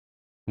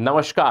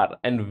Namaskar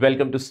and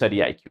welcome to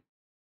StudyIQ.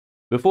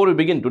 Before we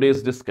begin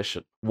today's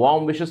discussion,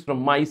 warm wishes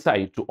from my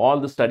side to all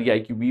the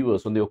StudyIQ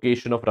viewers on the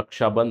occasion of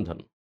Raksha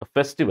Bandhan, a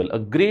festival, a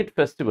great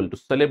festival to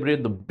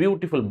celebrate the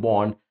beautiful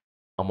bond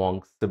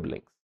among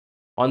siblings.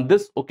 On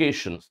this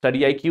occasion,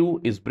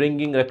 StudyIQ is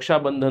bringing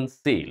Raksha Bandhan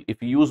sale.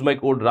 If you use my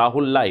code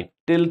Rahul Live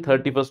till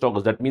 31st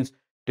August, that means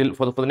till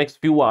for the next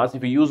few hours,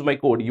 if you use my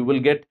code, you will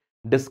get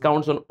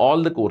discounts on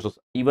all the courses.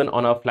 Even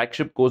on our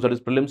flagship course, that is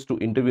Prelims to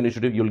Interview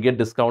Initiative, you'll get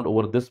discount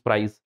over this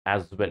price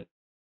as well.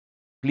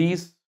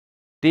 Please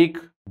take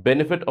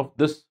benefit of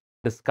this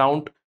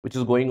discount which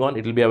is going on.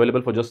 It will be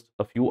available for just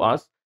a few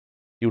hours.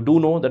 You do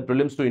know that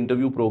Prelims to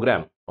Interview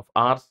program of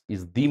ours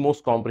is the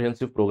most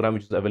comprehensive program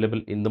which is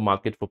available in the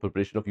market for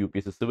preparation of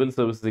UPSC Civil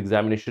Services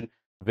examination,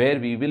 where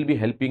we will be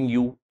helping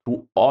you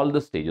through all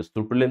the stages,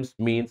 through prelims,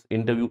 mains,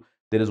 interview.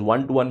 There is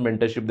one-to-one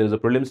mentorship, there is a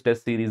prelims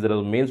test series, there is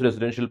a mains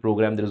residential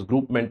program, there is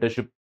group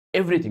mentorship,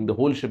 everything, the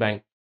whole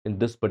shebang in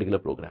this particular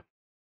program.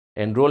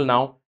 Enroll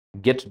now,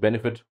 get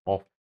benefit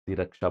of the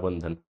Raksha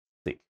Bandhan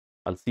sale.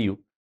 I'll see you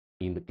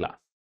in the class.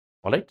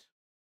 All right,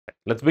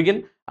 let's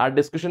begin our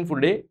discussion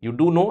for today. You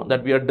do know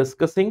that we are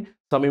discussing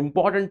some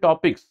important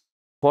topics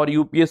for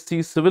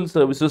UPSC Civil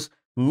Services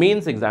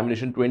Mains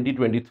Examination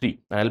 2023.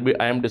 I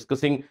am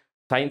discussing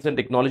science and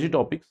technology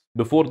topics.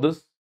 Before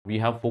this, we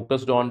have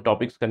focused on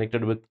topics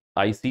connected with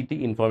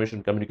ICT,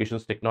 Information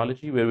Communications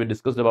Technology, where we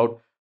discussed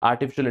about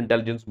artificial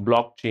intelligence,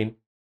 blockchain.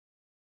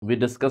 We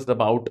discussed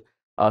about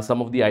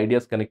some of the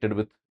ideas connected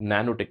with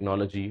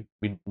nanotechnology.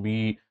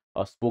 We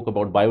spoke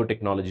about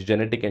biotechnology,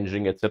 genetic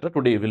engineering, etc.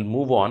 Today, we'll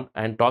move on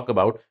and talk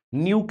about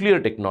nuclear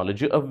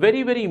technology, a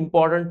very, very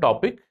important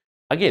topic.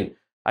 Again,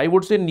 I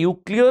would say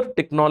nuclear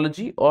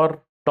technology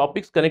or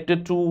topics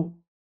connected to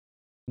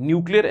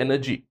nuclear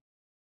energy.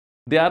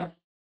 They are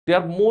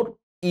more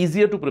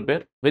easier to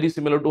prepare, very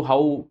similar to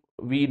how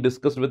we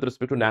discussed with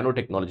respect to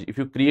nanotechnology. If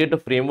you create a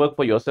framework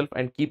for yourself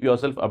and keep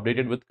yourself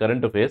updated with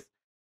current affairs,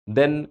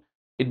 then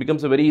it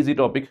becomes a very easy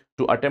topic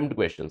to attempt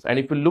questions. And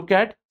if you look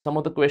at some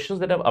of the questions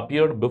that have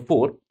appeared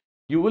before,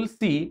 you will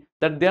see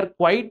that they are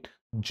quite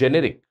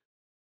generic.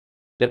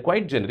 They're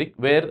quite generic,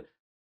 where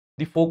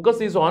the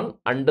focus is on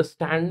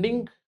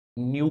understanding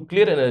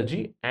nuclear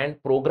energy and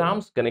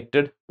programs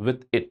connected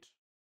with it.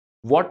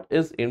 What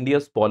is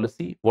India's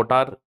policy? What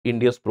are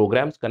India's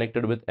programs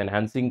connected with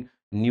enhancing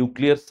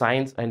nuclear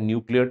science and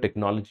nuclear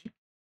technology?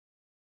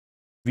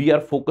 We are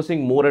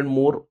focusing more and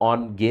more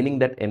on gaining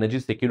that energy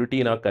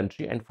security in our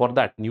country, and for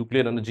that,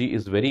 nuclear energy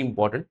is very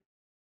important.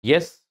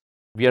 Yes,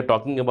 we are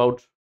talking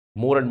about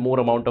more and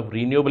more amount of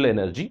renewable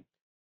energy,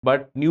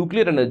 but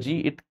nuclear energy,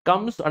 it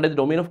comes under the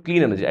domain of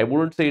clean energy. I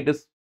wouldn't say it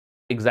is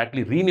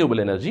exactly renewable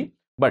energy,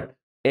 but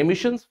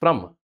emissions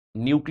from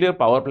nuclear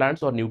power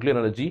plants or nuclear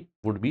energy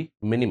would be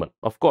minimal.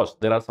 Of course,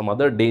 there are some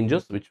other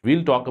dangers which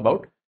we'll talk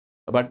about,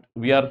 but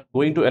we are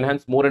going to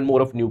enhance more and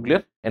more of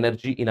nuclear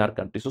energy in our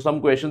country. So some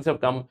questions have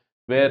come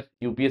where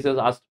UPSC has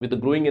asked, with the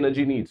growing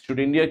energy needs, should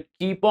India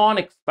keep on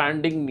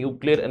expanding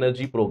nuclear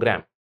energy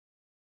program?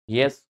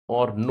 Yes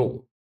or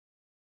no?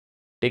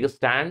 Take a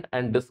stand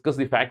and discuss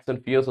the facts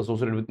and fears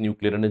associated with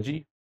nuclear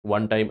energy.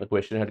 One time a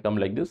question had come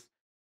like this.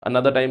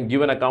 Another time,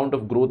 give an account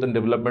of growth and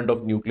development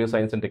of nuclear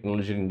science and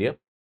technology in India.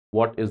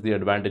 What is the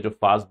advantage of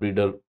fast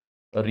breeder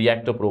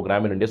reactor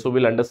program in India? So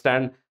we'll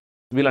understand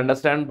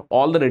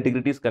all the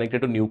nitty-gritties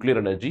connected to nuclear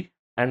energy,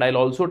 and I'll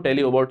also tell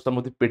you about some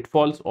of the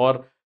pitfalls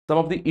or some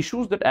of the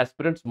issues that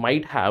aspirants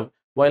might have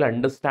while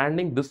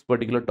understanding this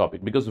particular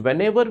topic. Because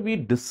whenever we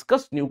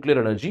discuss nuclear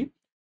energy,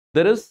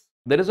 there is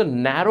a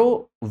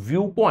narrow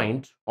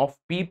viewpoint of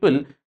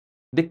people.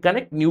 They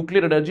connect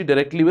nuclear energy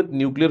directly with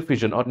nuclear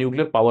fission or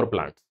nuclear power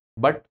plants,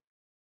 but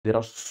there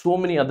are so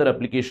many other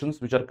applications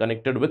which are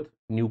connected with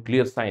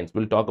nuclear science.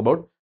 We'll talk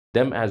about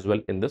them as well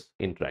in this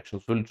interaction.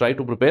 So we'll try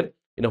to prepare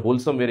in a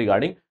wholesome way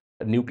regarding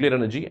nuclear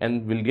energy,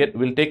 and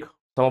we'll take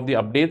some of the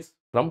updates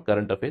from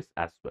current affairs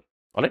as well.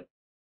 All right,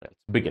 let's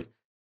begin.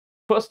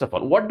 First of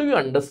all, what do you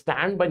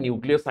understand by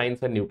nuclear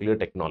science and nuclear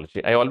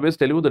technology? I always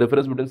tell you the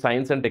difference between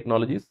science and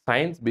technology.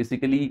 Science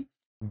basically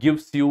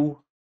gives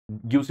you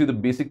the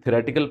basic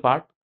theoretical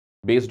part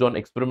based on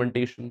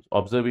experimentations,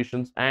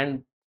 observations,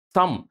 and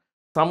some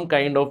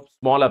kind of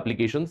small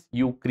applications.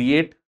 You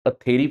create a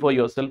theory for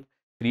yourself,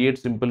 create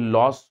simple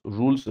laws,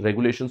 rules,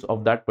 regulations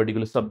of that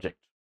particular subject,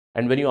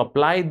 and when you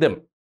apply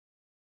them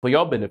for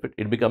your benefit,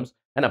 it becomes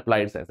an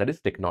applied science, that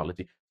is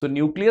technology. So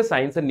nuclear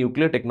science and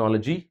nuclear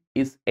technology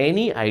is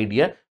any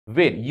idea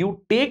where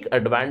you take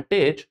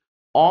advantage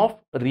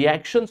of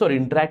reactions or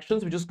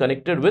interactions which is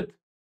connected with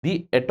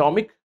the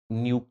atomic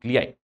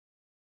nuclei.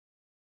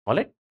 All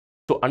right.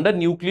 So under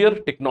nuclear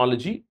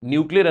technology,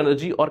 nuclear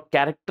energy or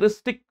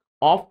characteristic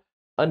of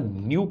a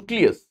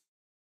nucleus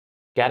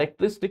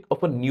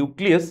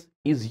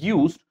is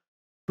used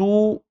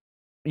for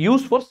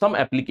some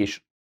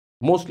application.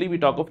 Mostly we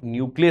talk of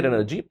nuclear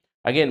energy.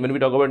 Again, when we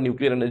talk about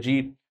nuclear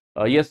energy,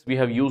 yes, we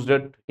have used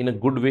it in a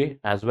good way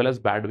as well as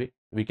bad way.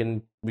 We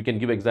can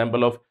give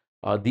example of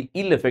the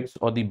ill effects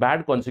or the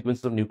bad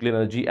consequences of nuclear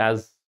energy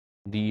as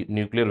the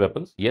nuclear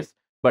weapons. Yes,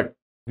 but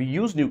We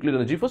use nuclear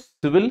energy for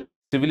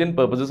civilian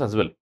purposes as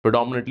well,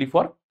 predominantly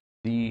for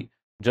the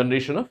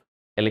generation of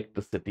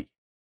electricity.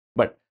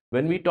 But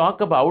when we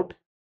talk about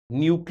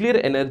nuclear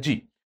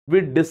energy,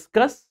 we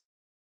discuss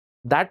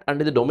that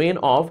under the domain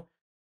of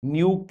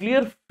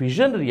nuclear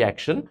fission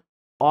reaction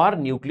or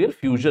nuclear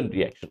fusion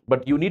reaction.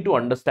 But you need to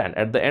understand,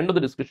 at the end of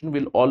the discussion,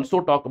 we'll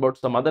also talk about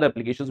some other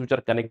applications which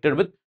are connected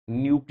with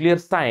nuclear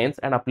science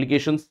and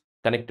applications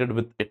connected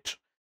with it.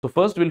 So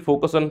first we'll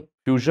focus on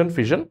fusion,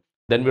 fission,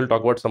 then we'll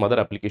talk about some other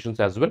applications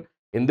as well.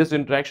 In this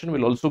interaction,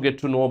 we'll also get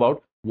to know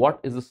about what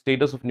is the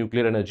status of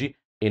nuclear energy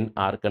in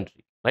our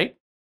country, right?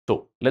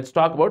 So let's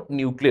talk about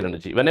nuclear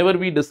energy. Whenever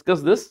we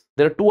discuss this,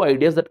 there are two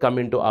ideas that come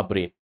into our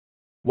brain.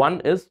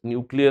 One is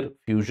nuclear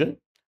fusion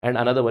and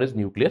another one is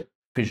nuclear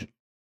fission.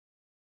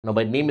 Now,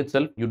 by name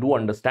itself, you do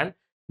understand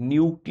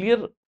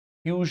nuclear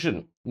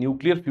fusion.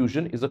 Nuclear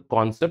fusion is a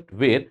concept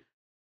where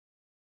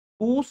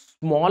two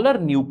smaller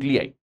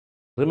nuclei,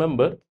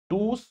 remember,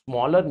 two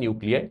smaller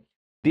nuclei,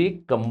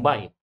 they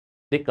combine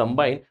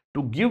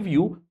to give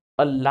you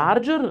a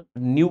larger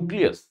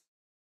nucleus.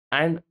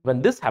 And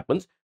when this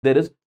happens, there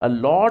is a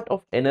lot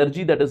of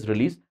energy that is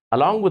released.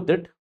 Along with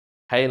it,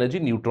 high energy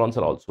neutrons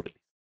are also released.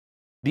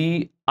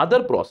 The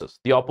other process,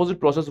 the opposite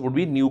process, would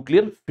be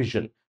nuclear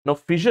fission. Now,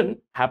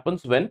 fission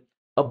happens when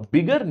a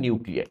bigger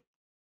nuclei,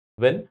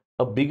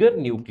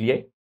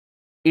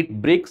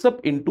 it breaks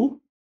up into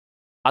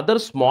other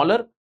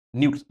smaller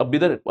nukes, a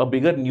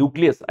bigger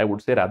nucleus, I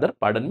would say, rather,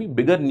 pardon me,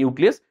 bigger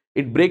nucleus,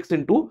 it breaks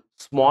into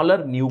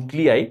smaller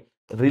nuclei,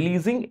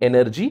 releasing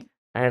energy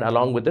and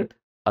along with it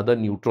other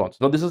neutrons.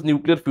 Now, this is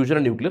nuclear fusion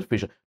and nuclear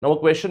fission. Now, a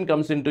question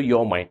comes into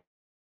your mind,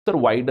 sir,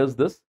 why does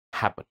this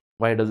happen?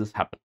 Why does this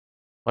happen?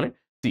 All right.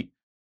 See,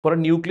 for a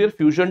nuclear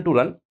fusion to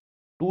run,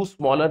 two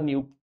smaller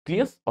nuclei,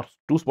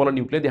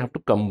 they have to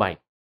combine.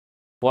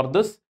 For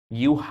this,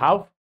 you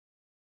have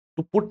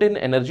to put in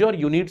energy, or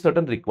you need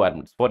certain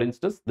requirements. For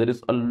instance, there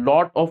is a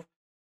lot of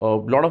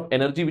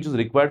energy which is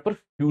required for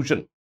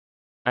fusion,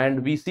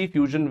 and we see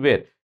fusion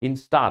where? In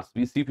stars.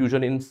 We see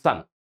fusion in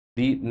sun,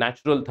 the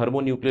natural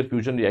thermonuclear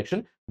fusion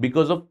reaction.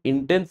 Because of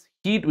intense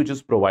heat which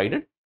is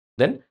provided,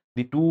 then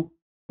the two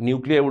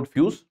nuclei would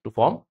fuse to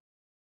form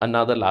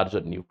another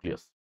larger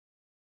nucleus.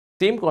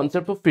 Same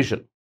concept for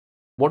fission.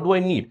 What do I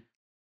need?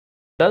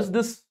 Does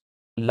this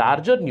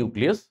larger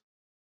nucleus,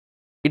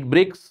 it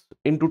breaks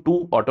into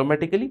two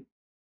automatically?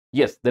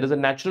 Yes, there is a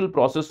natural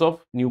process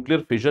of nuclear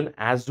fission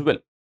as well,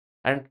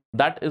 and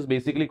that is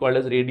basically called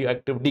as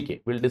radioactive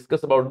decay. We'll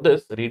discuss about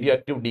this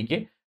radioactive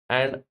decay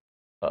and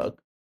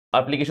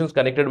applications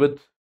connected with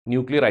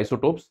nuclear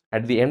isotopes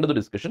at the end of the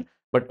discussion.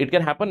 But it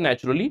can happen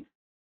naturally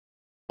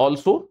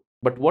also.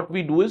 But what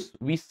we do is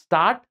we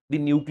start the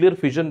nuclear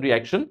fission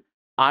reaction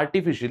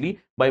artificially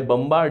by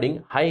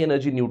bombarding high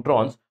energy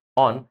neutrons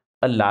on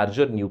a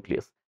larger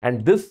nucleus,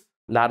 and this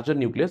larger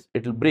nucleus,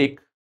 it will break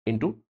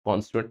into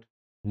constituent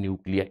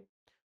nuclei.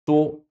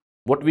 So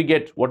what we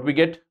get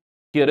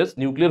here is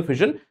nuclear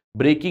fission,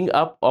 breaking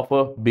up of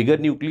a bigger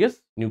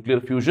nucleus, nuclear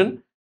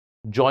fusion,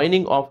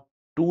 joining of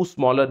two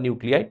smaller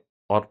nuclei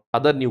or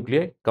other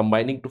nuclei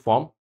combining to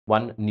form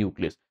one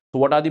nucleus. So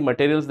what are the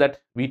materials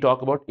that we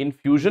talk about in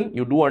fusion?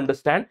 You do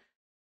understand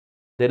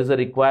there is a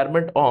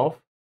requirement of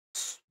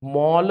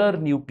smaller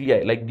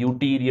nuclei like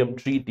deuterium,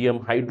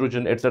 tritium,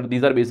 hydrogen, etc.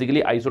 These are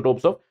basically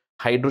isotopes of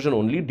hydrogen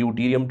only,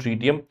 deuterium,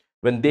 tritium.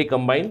 When they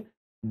combine,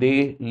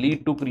 they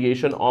lead to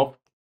creation of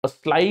a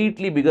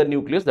slightly bigger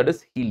nucleus, that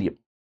is helium.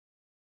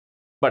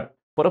 But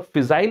for a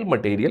fissile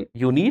material,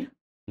 you need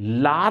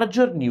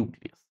larger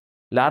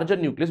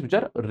nucleus which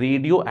are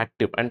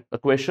radioactive. And a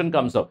question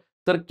comes up,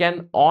 sir,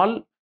 can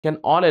all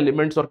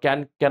elements or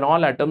can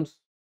all atoms,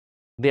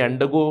 they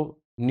undergo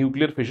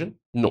nuclear fission?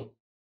 No.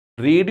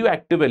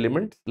 Radioactive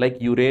elements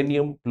like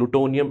uranium,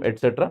 plutonium,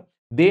 etc.,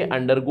 they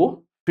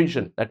undergo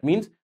fission. That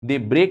means they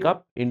break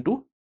up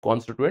into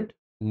constituent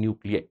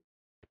nuclei.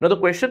 Now the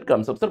question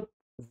comes up, sir,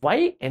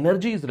 why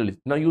energy is released?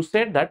 Now you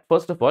said that,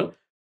 first of all,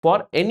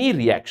 for any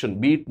reaction,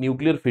 be it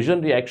nuclear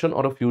fission reaction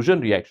or a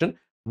fusion reaction,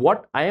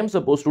 what I am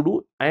supposed to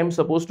do, I am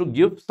supposed to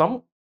give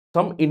some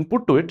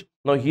input to it.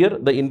 Now here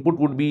the input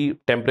would be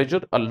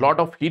temperature, a lot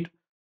of heat,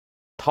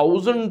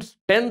 thousands,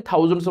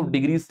 10,000s of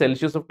degrees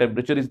Celsius of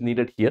temperature is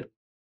needed here.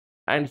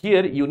 And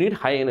here you need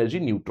high energy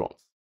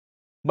neutrons.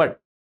 But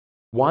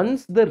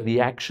once the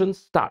reaction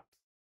starts,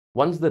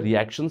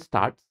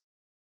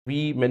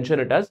 we mention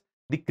it as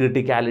the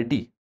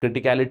criticality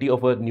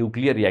of a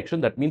nuclear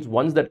reaction. That means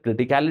once that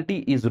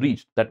criticality is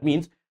reached, that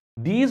means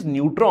these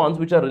neutrons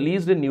which are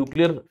released in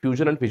nuclear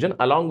fusion and fission,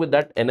 along with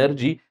that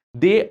energy,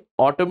 they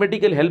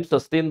automatically help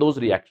sustain those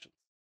reactions.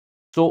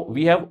 So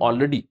we have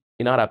already,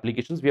 in our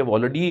applications, we have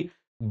already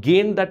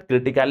gained that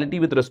criticality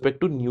with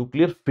respect to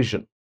nuclear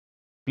fission.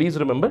 Please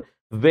remember,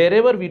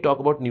 wherever we talk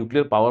about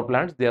nuclear power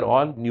plants, they are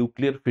all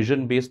nuclear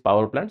fission based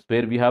power plants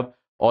where we have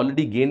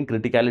already gained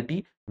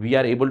criticality. We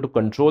are able to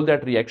control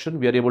that reaction.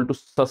 We are able to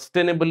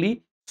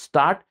sustainably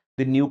start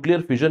the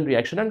nuclear fission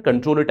reaction and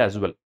control it as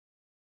well.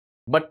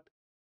 But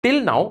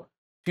till now,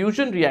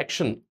 fusion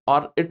reaction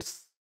or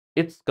its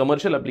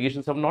commercial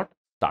applications have not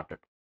started.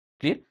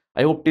 Clear?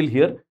 I hope till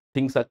here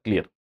things are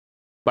clear.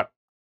 But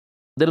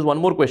there is one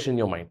more question in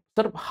your mind,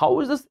 sir.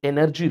 How is this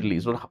energy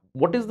released, or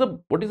what is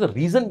the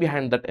reason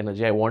behind that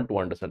energy? I want to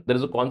understand. There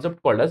is a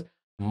concept called as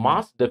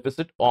mass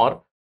deficit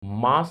or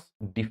mass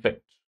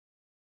defect.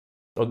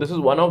 So this is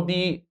one of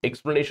the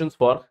explanations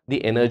for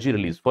the energy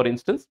release. For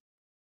instance,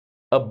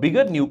 a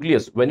bigger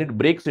nucleus, when it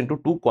breaks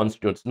into two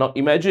constituents. Now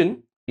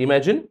imagine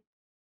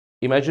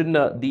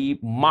the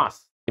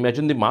mass.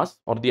 Imagine the mass,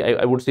 or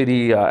I would say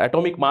the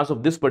atomic mass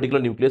of this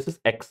particular nucleus is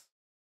x,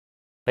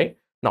 right?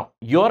 Now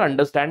your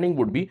understanding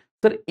would be,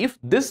 sir, if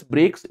this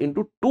breaks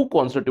into two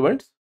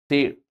constituents,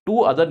 say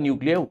two other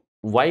nuclei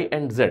y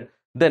and z,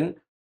 then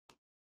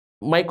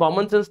my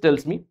common sense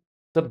tells me,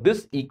 sir,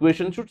 this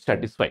equation should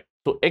satisfy.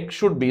 So x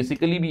should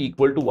basically be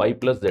equal to y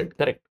plus z,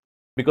 correct?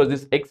 Because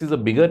this x is a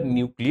bigger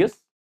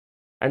nucleus,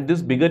 and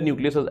this bigger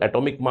nucleus has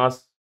atomic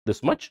mass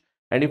this much,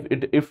 and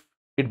if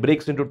it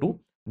breaks into two,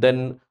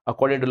 then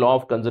according to law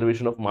of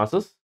conservation of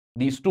masses,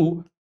 these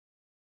two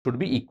should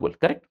be equal,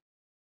 correct?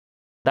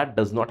 That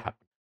does not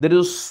happen. There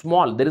is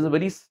a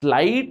very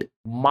slight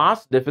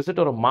mass deficit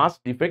or a mass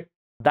defect.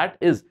 That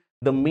is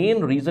the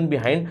main reason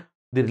behind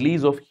the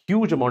release of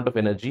huge amount of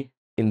energy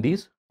in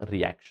these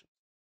reactions.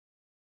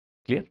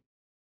 Clear?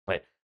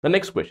 Right. The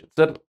next question,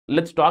 sir,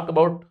 let's talk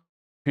about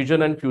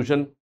fission and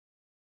fusion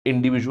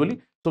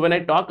individually. So when I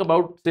talk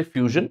about, say,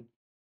 fusion,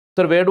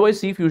 sir, where do I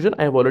see fusion?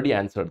 I have already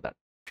answered that.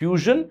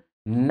 Fusion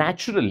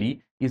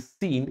naturally is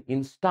seen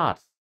in stars.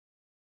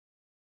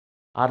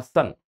 Our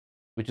sun,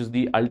 which is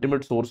the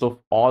ultimate source of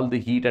all the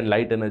heat and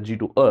light energy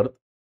to earth,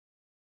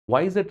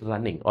 why is it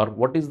running, or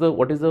what is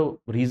the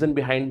reason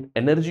behind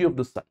energy of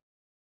the sun?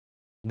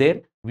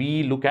 There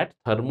we look at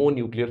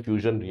thermonuclear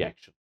fusion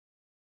reaction.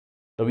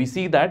 So we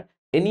see that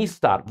any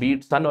star, be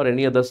it sun or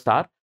any other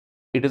star,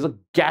 it is a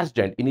gas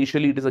giant.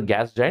 Initially it is a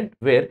gas giant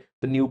where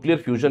the nuclear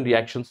fusion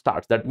reaction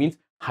starts. That means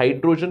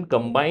hydrogen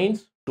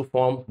combines to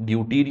form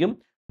deuterium.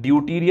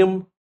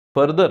 Deuterium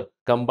further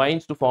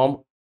combines with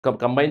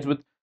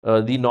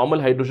the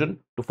normal hydrogen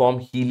to form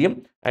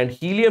helium, and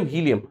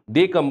helium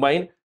they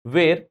combine,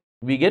 where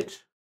we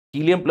get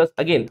helium plus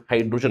again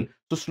hydrogen.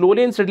 So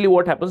slowly and steadily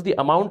what happens, the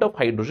amount of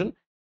hydrogen,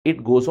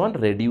 it goes on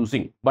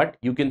reducing, but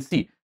you can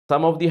see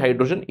some of the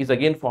hydrogen is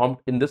again formed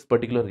in this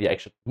particular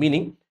reaction,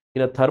 meaning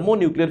in a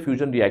thermonuclear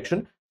fusion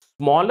reaction,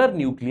 smaller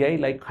nuclei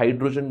like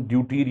hydrogen,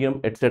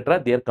 deuterium,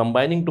 etc., they are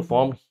combining to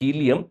form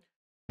helium.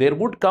 There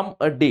would come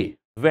a day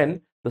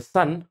when the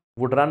sun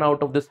would run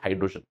out of this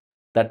hydrogen.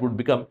 That would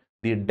become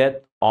the death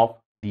of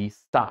the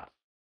star.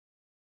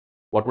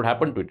 What would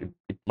happen to it?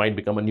 It might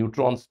become a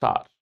neutron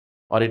star,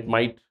 or it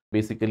might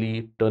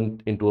basically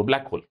turn into a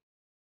black hole.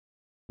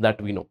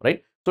 That we know,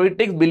 right? So it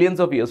takes billions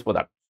of years for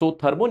that. So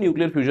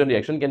thermonuclear fusion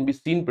reaction can be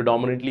seen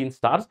predominantly in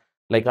stars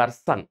like our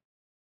sun.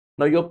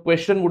 Now your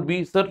question would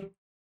be, sir,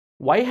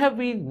 why have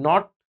we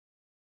not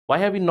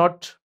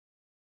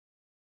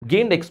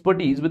gained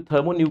expertise with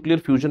thermonuclear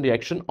fusion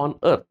reaction on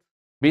Earth?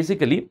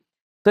 Basically,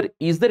 sir,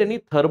 is there any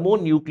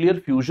thermonuclear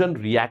fusion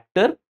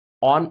reactor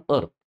on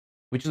Earth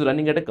which is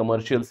running at a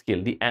commercial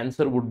scale? The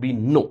answer would be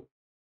no.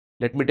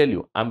 Let me tell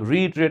you, I'm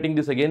reiterating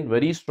this again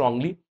very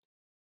strongly.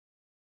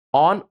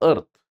 On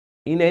Earth,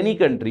 in any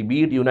country,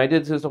 be it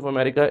United States of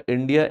America,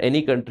 India,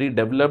 any country,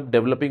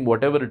 developing,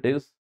 whatever it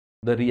is,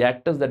 the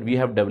reactors that we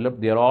have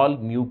developed, they are all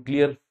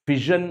nuclear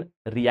fission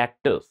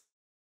reactors.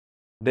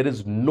 There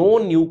is no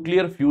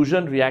nuclear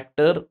fusion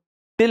reactor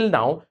till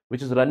now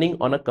which is running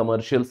on a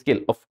commercial scale.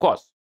 Of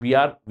course, we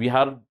have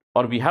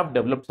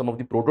developed some of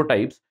the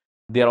prototypes.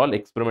 They are all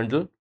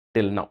experimental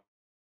till now.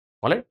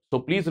 All right. So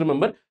please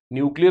remember,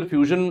 nuclear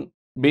fusion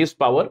based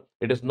power,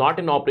 it is not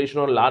in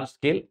operation on a large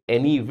scale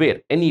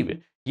anywhere.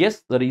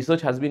 Yes, the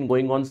research has been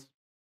going on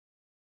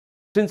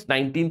since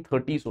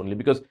 1930s only,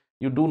 because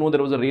you do know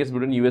there was a race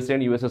between USA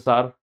and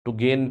USSR to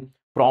gain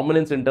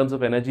prominence in terms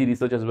of energy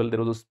research as well. There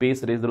was a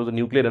space race, there was a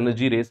nuclear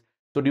energy race.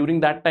 So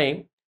during that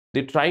time,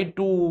 they tried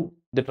to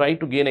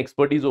gain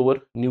expertise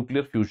over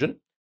nuclear fusion.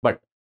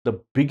 But the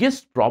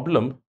biggest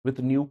problem with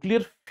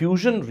nuclear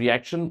fusion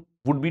reaction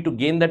would be to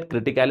gain that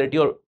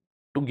criticality, or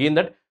to gain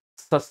that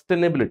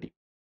sustainability.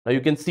 Now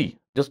you can see,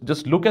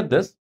 just look at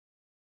this.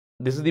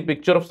 This is the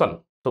picture of sun.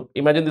 So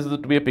imagine this is to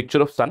be a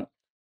picture of sun.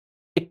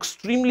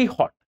 Extremely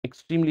hot.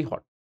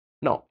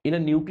 Now in a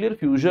nuclear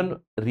fusion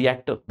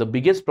reactor, the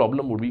biggest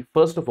problem would be,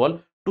 first of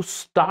all, to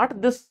start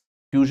this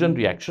fusion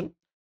reaction.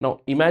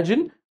 Now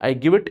imagine I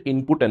give it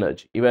input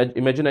energy.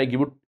 Imagine I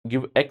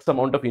give X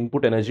amount of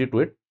input energy to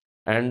it,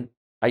 and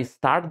I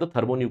start the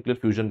thermonuclear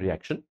fusion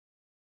reaction,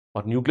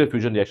 or nuclear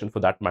fusion reaction for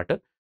that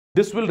matter.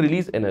 This will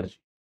release energy.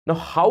 Now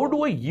how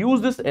do I use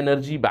this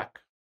energy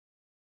back?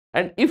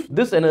 And if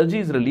this energy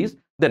is released,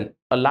 then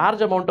a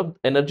large amount of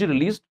energy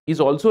released is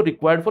also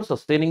required for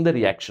sustaining the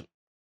reaction.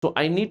 So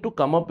I need to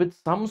come up with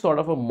some sort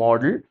of a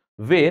model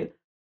where,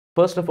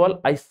 first of all,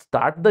 I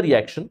start the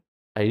reaction,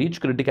 I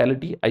reach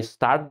criticality, I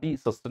start the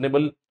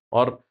sustainable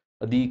or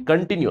the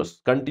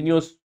continuous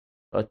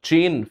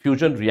chain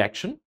fusion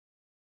reaction.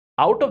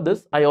 Out of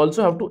this, I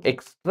also have to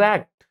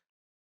extract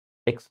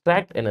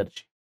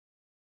energy.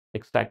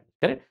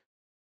 Correct?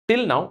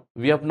 till now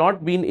we have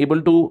not been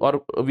able to,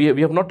 or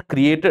we have not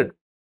created,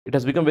 it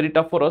has become very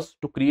tough for us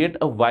to create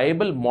a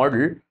viable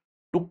model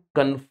to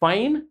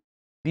confine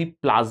the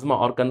plasma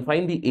or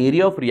confine the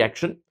area of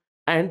reaction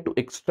and to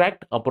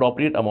extract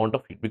appropriate amount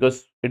of heat,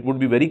 because it would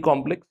be very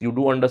complex. You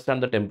do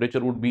understand the temperature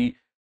would be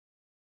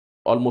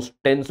almost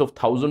tens of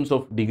thousands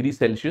of degrees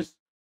Celsius.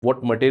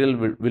 What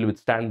material will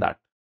withstand that?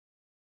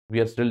 We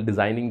are still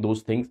designing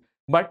those things,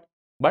 but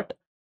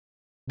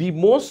the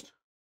most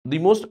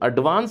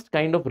advanced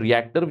kind of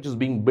reactor which is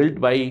being built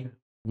by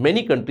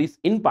many countries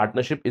in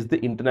partnership is the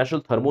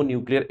International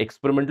Thermonuclear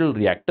Experimental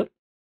Reactor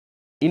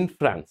in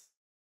France.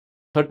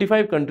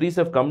 35 countries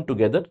have come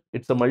together.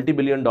 It's a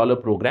multi-billion-dollar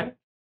program.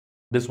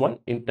 This one,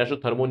 International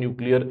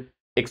Thermonuclear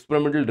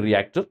Experimental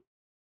Reactor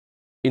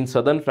in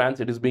southern France,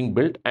 it is being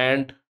built,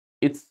 and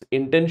its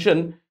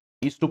intention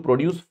is to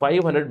produce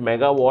 500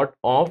 megawatt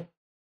of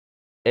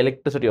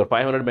electricity or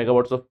 500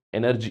 megawatts of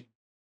energy.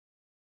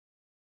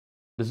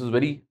 This is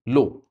very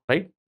low,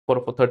 right? For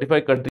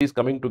 35 countries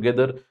coming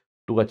together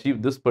to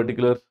achieve this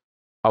particular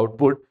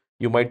output,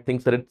 you might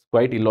think that it's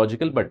quite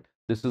illogical, but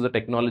this is a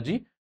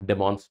technology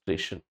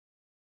demonstration.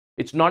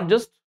 It's not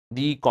just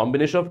the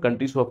combination of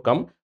countries who have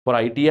come for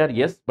ITR,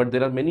 yes, but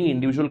there are many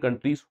individual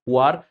countries who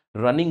are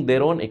running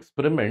their own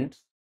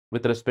experiments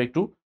with respect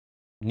to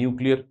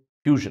nuclear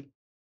fusion.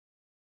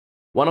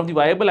 One of the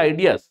viable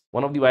ideas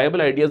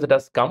that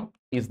has come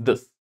is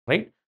this,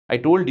 right? I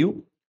told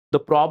you the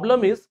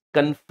problem is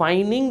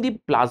confining the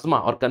plasma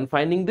or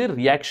confining the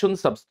reaction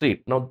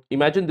substrate. Now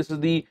imagine this is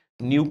the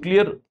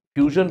nuclear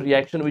fusion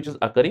reaction which is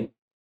occurring.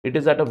 It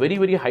is at a very,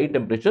 very high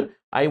temperature.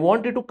 I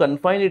wanted to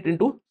confine it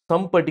into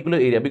some particular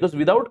area, because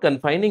without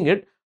confining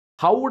it,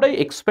 how would I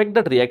expect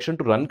that reaction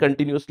to run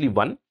continuously?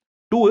 One.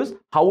 Two is,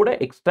 how would I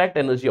extract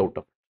energy out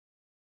of it?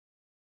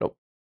 Now,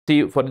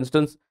 see, for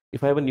instance,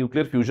 if I have a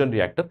nuclear fusion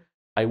reactor,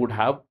 I would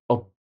have a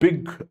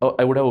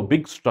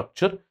big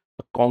structure,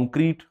 a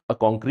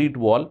concrete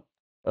wall,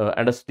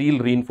 and a steel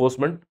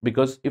reinforcement,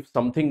 because if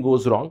something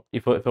goes wrong,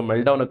 if a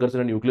meltdown occurs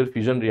in a nuclear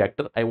fusion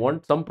reactor, I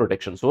want some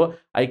protection. So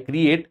I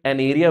create an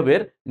area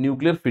where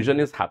nuclear fission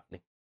is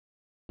happening.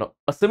 Now,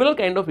 a similar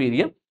kind of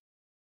area,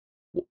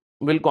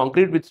 will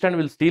concrete withstand,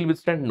 will steel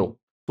withstand? No.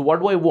 So what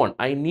do I want?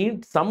 I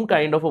need some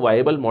kind of a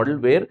viable model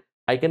where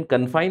I can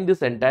confine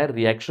this entire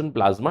reaction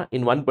plasma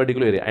in one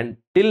particular area. And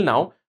till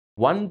now,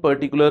 one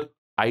particular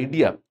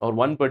idea or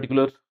one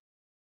particular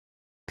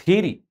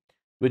theory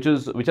which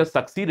has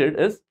succeeded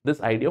is this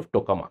idea of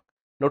tokamak.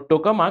 Now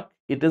tokamak,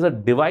 it is a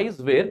device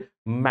where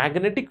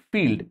magnetic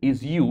field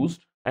is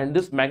used, and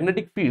this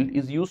magnetic field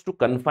is used to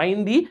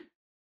confine the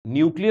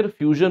nuclear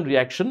fusion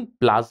reaction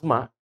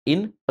plasma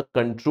in a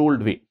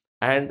controlled way.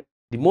 And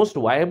the most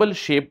viable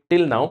shape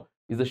till now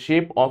is the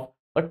shape of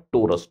a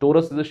torus.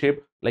 Torus is a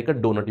shape like a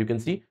donut. You can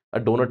see a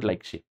donut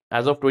like shape.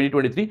 As of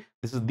 2023,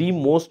 this is the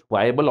most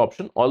viable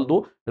option,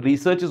 although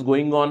research is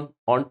going on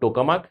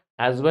tokamak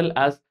as well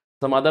as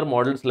some other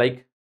models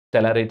like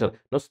Stellarator.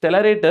 Now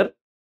Stellarator,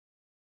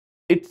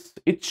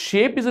 its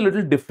shape is a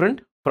little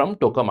different from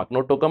tokamak.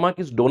 Now tokamak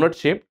is donut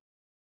shaped.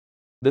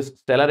 This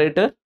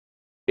Stellarator,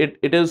 it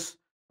is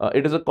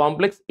a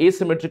complex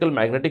asymmetrical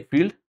magnetic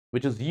field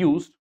which is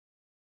used,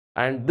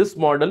 and this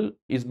model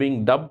is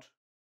being dubbed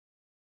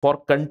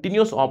for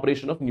continuous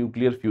operation of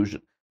nuclear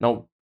fusion.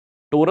 Now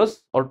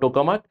torus or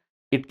tokamak,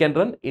 it can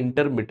run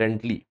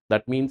intermittently.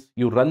 That means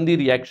you run the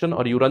reaction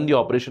or you run the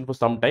operation for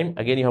some time,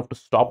 again you have to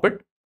stop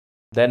it,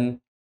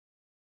 then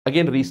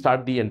again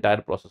restart the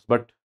entire process.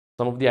 But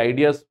some of the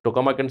ideas,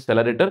 tokamak and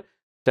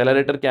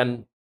Stellarator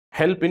can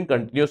help in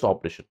continuous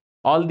operation.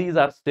 All these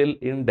are still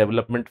in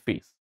development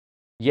phase.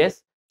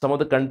 Yes, some of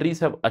the countries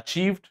have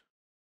achieved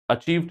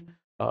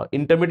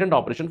intermittent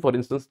operation. For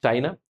instance,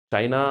 China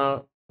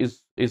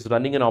is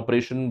running an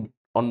operation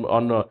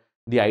on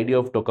the idea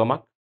of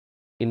tokamak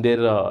in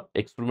their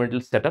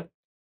experimental setup,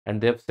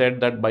 and they have said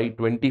that by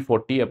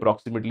 2040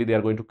 approximately they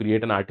are going to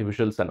create an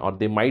artificial sun, or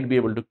they might be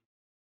able to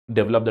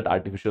develop that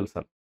artificial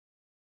sun.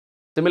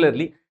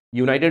 Similarly,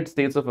 United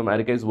States of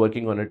America is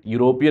working on it.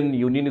 European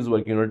Union is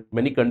working on it.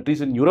 Many countries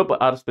in Europe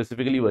are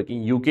specifically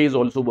working. UK is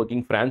also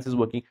working. France is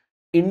working.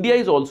 India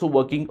is also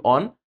working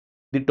on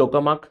the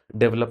tokamak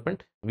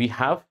development. We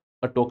have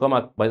a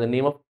tokamak by the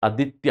name of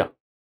Aditya.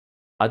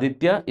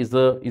 Aditya is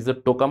a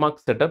tokamak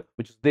setup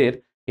which is there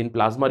in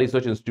Plasma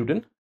Research Institute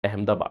in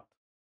Ahmedabad.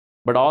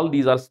 But all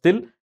these are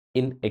still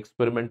in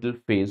experimental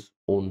phase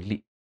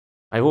only.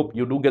 I hope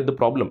you do get the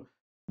problem.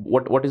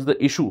 What is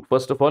the issue?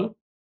 First of all,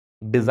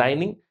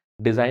 designing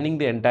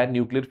the entire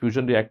nuclear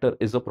fusion reactor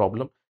is a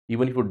problem.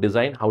 Even if you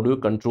design, how do you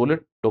control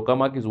it?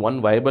 Tokamak is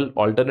one viable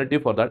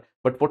alternative for that.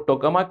 But for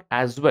tokamak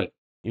as well,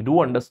 you do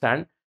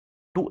understand,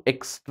 to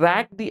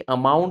extract the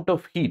amount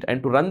of heat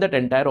and to run that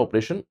entire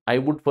operation, I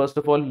would first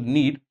of all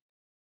need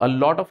a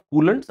lot of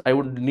coolants. I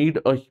would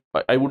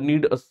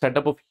need a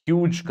setup of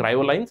huge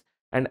cryolines,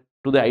 and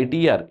to the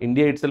ITR,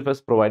 India itself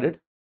has provided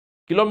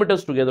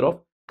kilometers together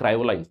of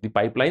cryolines, the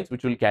pipelines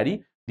which will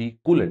carry the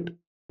coolant,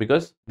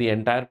 because the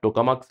entire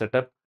tokamak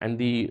setup and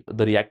the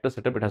reactor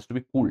setup, it has to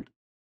be cooled,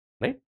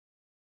 right?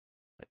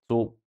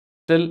 So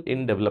still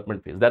in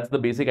development phase. That's the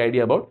basic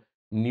idea about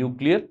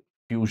nuclear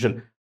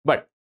fusion.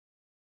 But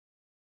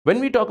when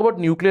we talk about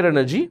nuclear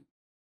energy,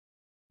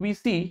 we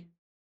see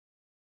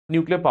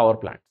nuclear power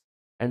plants,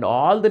 and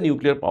all the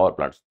nuclear power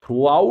plants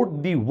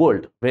throughout the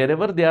world,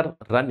 wherever they are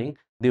running,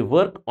 they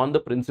work on the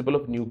principle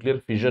of nuclear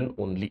fission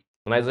only.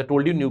 And as I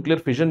told you, nuclear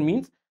fission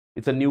means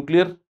it's a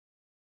nuclear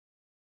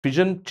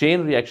fission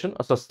chain reaction,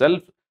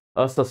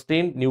 a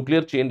sustained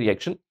nuclear chain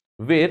reaction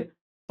where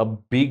a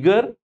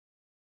bigger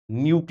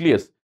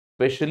nucleus,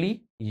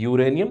 especially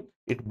uranium,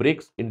 it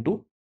breaks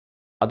into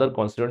other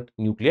constituent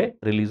nuclei,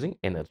 releasing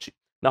energy.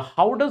 Now,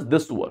 how does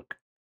this work?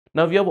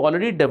 Now, we have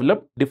already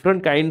developed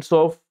different kinds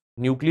of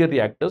nuclear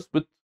reactors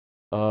with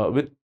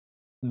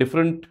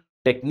different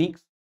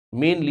techniques,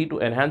 mainly to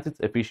enhance its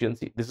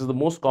efficiency. This is the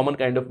most common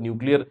kind of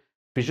nuclear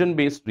fission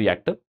based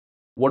reactor.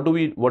 What do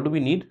we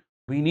need?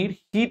 We need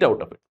heat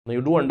out of it. Now,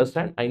 you do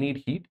understand, I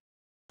need heat.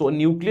 So a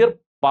nuclear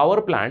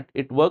power plant,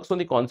 it works on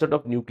the concept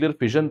of nuclear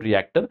fission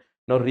reactor.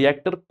 Now,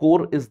 reactor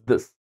core is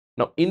this.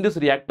 Now, in this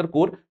reactor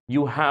core,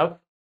 you have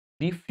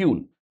the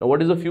fuel. Now,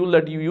 what is the fuel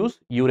that you use?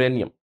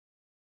 Uranium.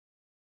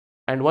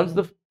 And once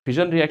the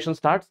fission reaction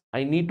starts,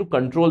 I need to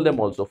control them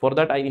also. For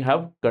that, I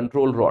have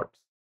control rods.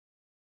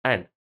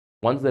 And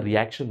once the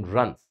reaction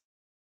runs,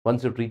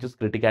 once it reaches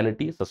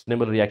criticality,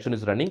 sustainable reaction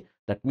is running,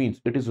 that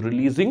means it is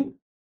releasing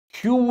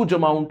huge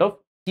amount of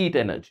heat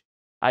energy.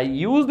 I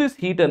use this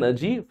heat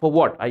energy for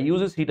what? I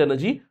use this heat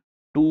energy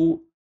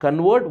to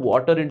convert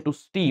water into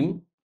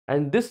steam,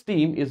 and this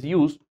steam is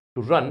used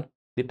to run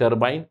the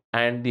turbine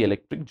and the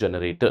electric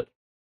generator.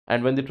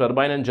 And when the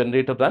turbine and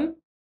generator run,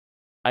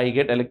 I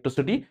get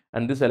electricity,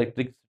 and this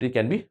electricity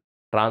can be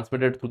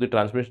transmitted through the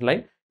transmission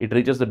line. It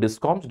reaches the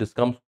discoms.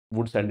 Discoms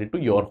would send it to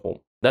your home.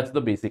 That's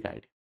the basic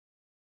idea.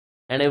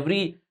 And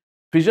every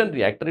fission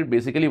reactor, it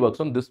basically works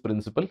on this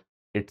principle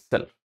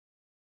itself.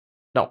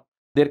 Now,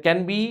 there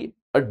can be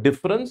a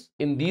difference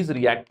in these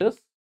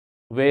reactors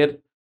where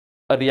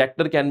a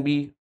reactor can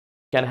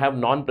have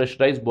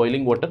non-pressurized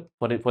boiling water.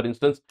 For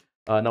instance,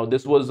 now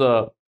this was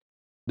a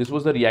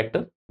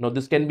reactor. Now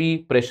this can be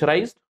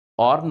pressurized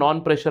or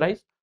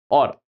non-pressurized,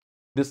 or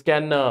this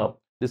can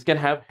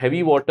have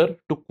heavy water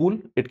to cool.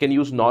 It can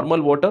use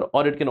normal water,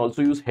 or it can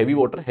also use heavy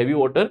water. Heavy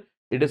water,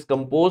 it is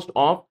composed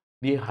of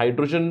the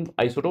hydrogen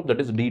isotope,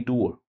 that is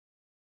D2O.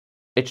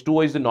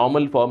 H2O is the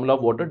normal formula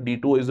of water.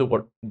 D2O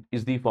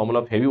is the formula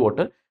of heavy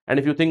water. And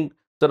if you think,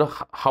 sir,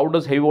 how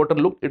does heavy water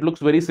look? It looks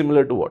very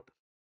similar to water.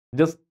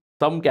 Just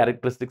some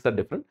characteristics are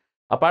different.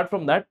 Apart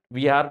from that,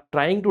 we are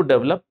trying to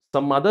develop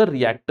some other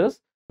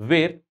reactors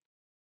where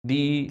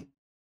the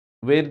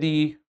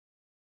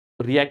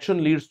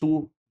reaction leads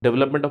to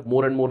development of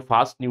more and more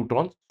fast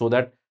neutrons, so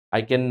that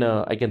I can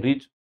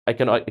reach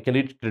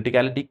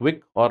criticality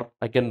quick, or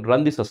I can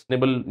run the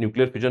sustainable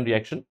nuclear fission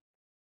reaction.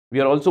 We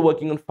are also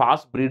working on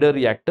fast breeder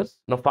reactors.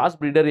 Now, fast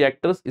breeder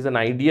reactors is an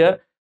idea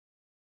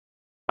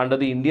under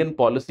the Indian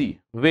policy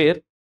where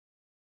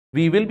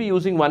we will be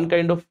using one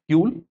kind of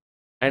fuel,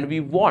 and we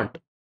want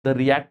the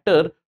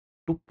reactor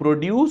to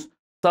produce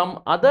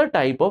some other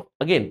type of,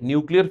 again,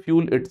 nuclear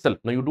fuel itself.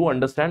 Now, you do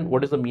understand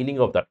what is the meaning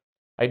of that.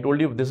 I told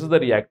you this is the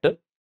reactor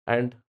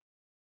and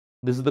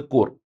this is the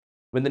core.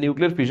 When the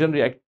nuclear fission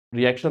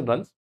reaction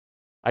runs,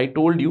 I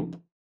told you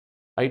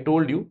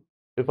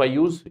if I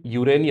use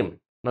uranium,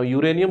 now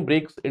uranium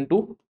breaks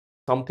into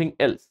something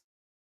else.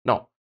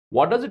 Now,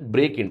 what does it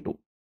break into?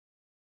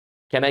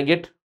 Can I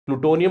get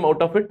plutonium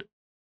out of it?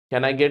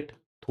 Can I get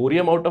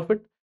thorium out of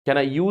it? Can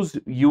I use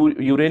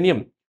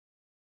uranium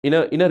in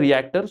a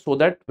reactor so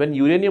that when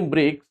uranium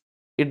breaks,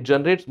 it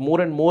generates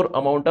more and more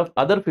amount of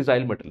other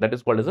fissile metal? That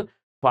is called as a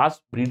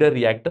fast breeder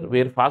reactor,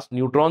 where fast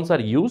neutrons are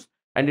used,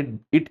 and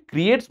it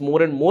creates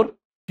more and more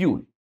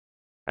fuel.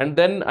 And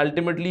then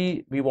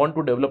ultimately we want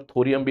to develop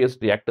thorium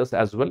based reactors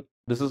as well.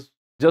 This is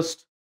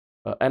just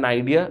an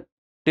idea.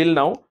 Till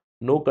now,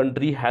 no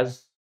country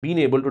has been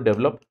able to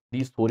develop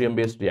these thorium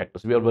based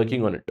reactors. We are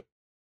working on it.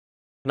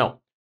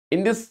 Now,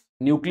 in this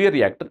nuclear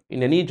reactor,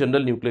 in any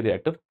general nuclear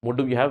reactor, what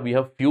do we have? We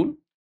have fuel.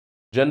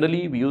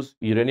 Generally, we use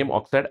uranium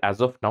oxide as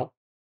of now.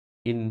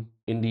 In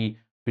the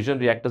fission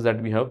reactors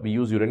that we have, we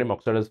use uranium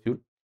oxide as fuel.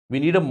 We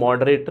need a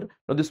moderator.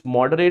 Now, this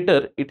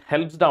moderator, it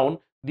helps down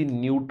the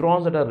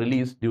neutrons that are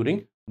released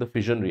during the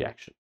fission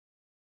reaction.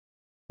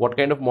 What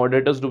kind of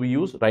moderators do we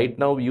use? Right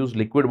now, we use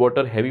liquid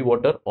water, heavy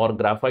water, or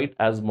graphite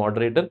as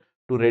moderator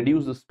to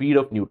reduce the speed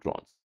of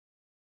neutrons.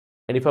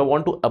 And if I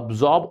want to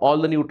absorb all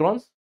the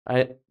neutrons,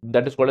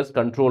 that is called as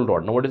control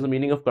rod. Now, what is the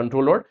meaning of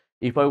control rod?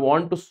 If I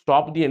want to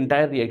stop the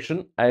entire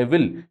reaction, I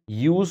will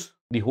use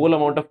the whole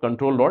amount of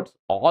control rods.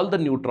 All the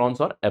neutrons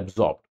are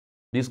absorbed.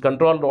 These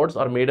control rods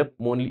are made up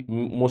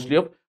mostly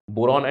of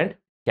boron and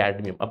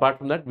cadmium. Apart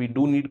from that, we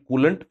do need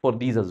coolant for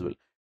these as well.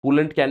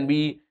 Coolant can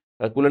be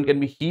coolant can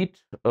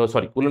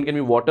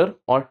be water,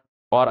 or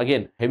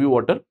again heavy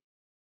water.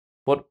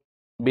 For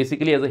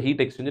basically as a heat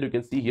exchanger, you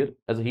can see here,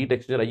 as a heat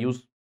exchanger I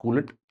use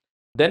coolant.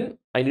 Then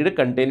I need a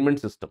containment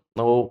system.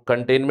 Now,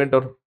 containment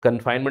or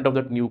confinement of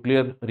that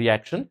nuclear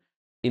reaction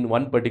in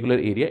one particular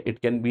area,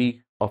 it can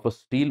be of a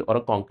steel or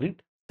a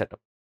concrete setup.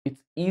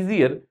 it's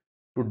easier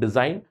to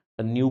design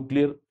a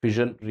nuclear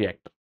fission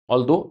reactor.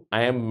 Although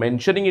I am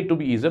mentioning it to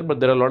be easier, but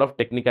there are a lot of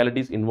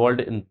technicalities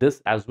involved in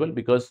this as well,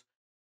 because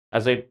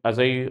as I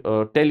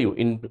tell you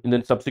in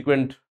the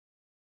subsequent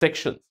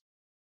sections,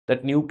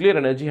 that nuclear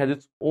energy has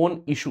its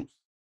own issues,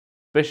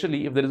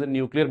 especially if there is a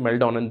nuclear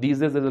meltdown. And these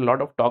days, there's a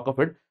lot of talk of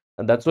it.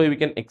 And that's why we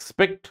can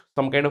expect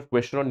some kind of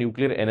question on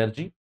nuclear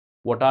energy.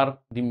 What are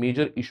the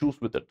major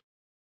issues with it?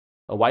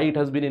 Why it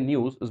has been in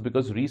news is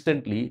because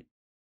recently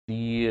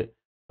the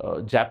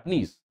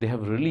Japanese, they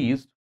have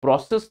released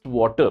processed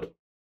water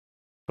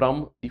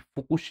from the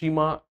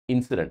Fukushima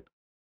incident.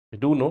 You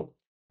do know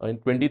in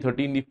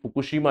 2013, the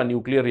Fukushima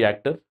nuclear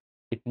reactor,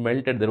 it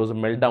melted. There was a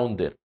meltdown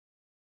there.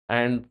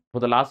 And for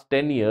the last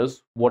 10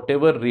 years,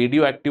 whatever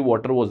radioactive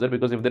water was there,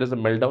 because if there is a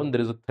meltdown,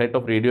 there is a threat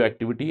of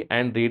radioactivity,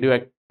 and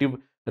radioactive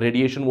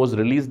radiation was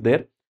released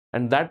there.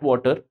 And that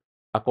water,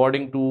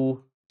 according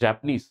to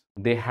Japanese,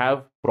 they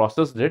have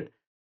processed it.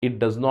 It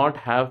does not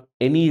have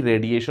any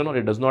radiation, or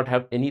it does not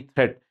have any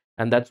threat.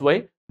 And that's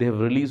why they have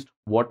released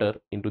water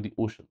into the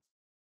ocean.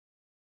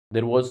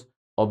 There was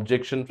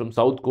objection from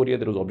South Korea,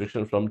 there was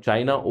objection from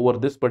China over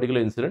this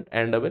particular incident,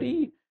 and a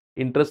very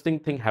interesting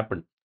thing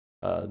happened.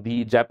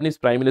 The Japanese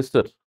Prime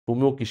Minister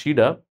Fumio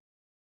Kishida,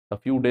 a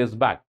few days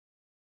back,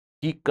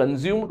 he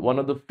consumed one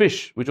of the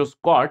fish which was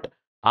caught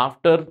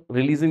after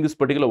releasing this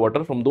particular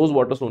water. From those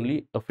waters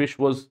only, a fish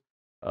was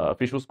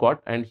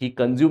caught, and he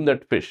consumed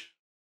that fish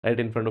right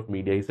in front of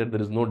media. He said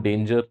there is no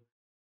danger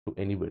to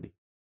anybody.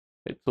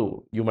 Right?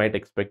 So you might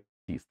expect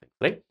these things,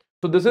 right?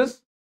 So this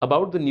is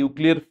about the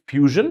nuclear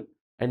fusion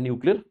and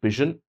nuclear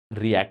fission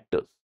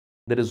reactors.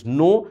 There is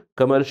no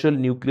commercial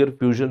nuclear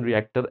fusion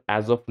reactor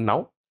as of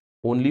now.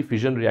 Only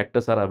fission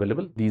reactors are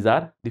available. These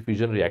are the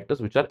fission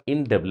reactors which are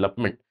in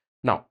development.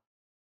 Now,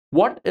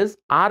 what is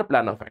our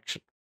plan of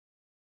action?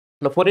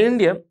 Now, for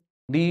India,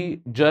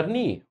 the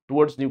journey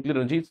towards nuclear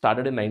energy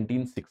started in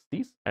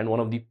 1960s, and one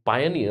of the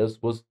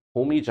pioneers was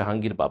Homi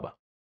Jahangir Bhabha.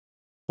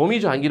 Homi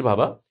Jahangir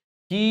Bhabha,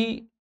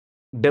 he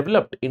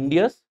developed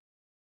India's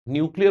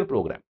nuclear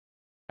program.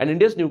 And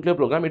India's nuclear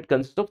program, it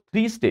consists of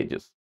 3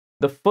 stages.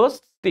 The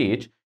first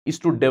stage is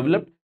to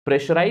develop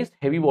pressurized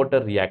heavy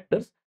water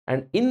reactors.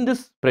 And in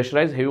this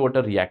pressurized heavy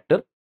water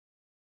reactor,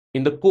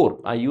 in the core,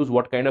 I use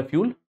what kind of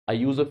fuel? I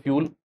use a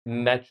fuel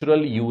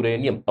natural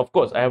uranium. Of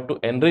course, I have to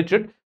enrich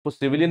it for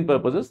civilian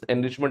purposes.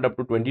 Enrichment up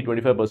to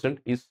 20-25%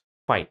 is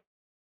fine.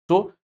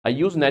 So I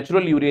use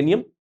natural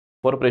uranium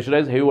for a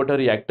pressurized heavy water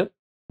reactor.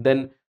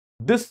 Then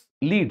this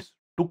leads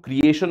to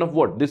creation of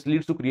what? This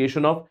leads to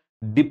creation of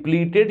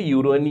depleted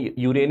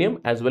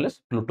uranium as well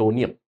as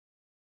plutonium.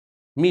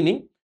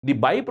 Meaning the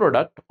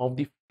byproduct of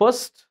the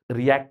first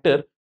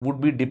reactor would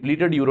be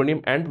depleted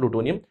uranium and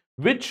plutonium,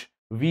 which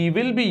we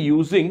will be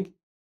using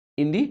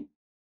in the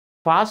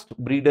fast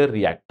breeder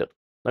reactor.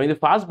 Now in the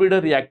fast breeder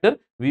reactor,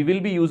 we will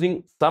be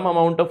using some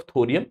amount of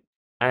thorium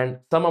and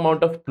some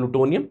amount of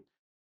plutonium,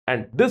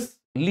 and this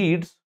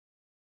leads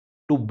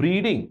to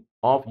breeding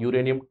of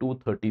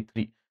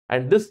uranium-233.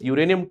 And this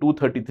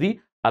uranium-233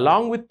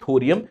 along with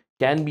thorium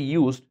can be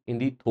used in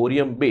the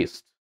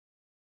thorium-based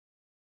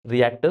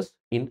reactors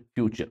in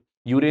future.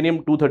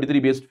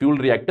 Uranium-233 based fuel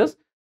reactors,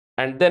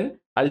 and then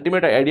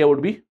ultimate idea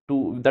would be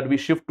that we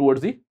shift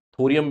towards the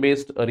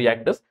thorium-based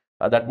reactors.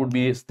 That would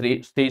be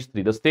stage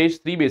 3. The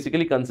stage 3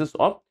 basically consists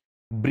of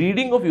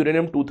breeding of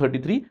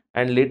uranium-233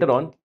 and later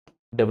on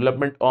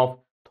development of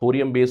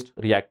thorium-based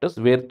reactors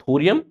where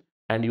thorium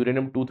and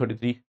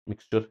uranium-233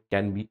 mixture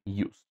can be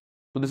used.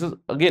 So this is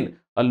again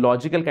a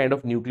logical kind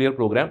of nuclear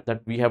program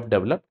that we have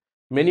developed.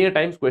 Many a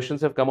times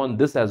questions have come on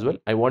this as well.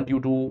 I want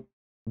you to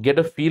get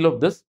a feel of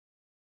this.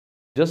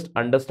 Just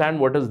understand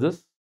what is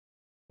this.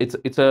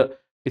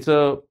 It's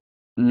a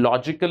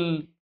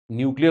logical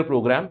nuclear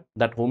program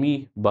that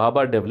Homi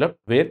Bhabha developed,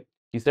 where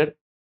he said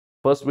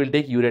first we'll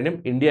take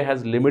uranium. India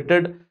has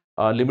limited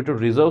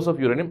reserves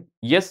of uranium.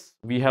 Yes,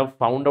 we have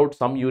found out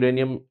some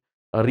uranium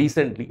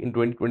recently in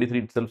 2023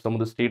 itself. Some of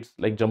the states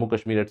like Jammu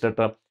Kashmir,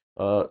 etc.,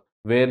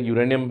 where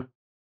uranium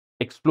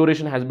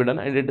exploration has been done,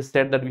 and it is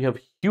said that we have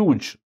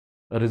huge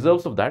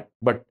reserves of that.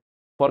 But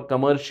for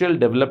commercial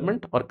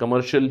development or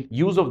commercial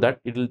use of that,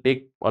 it will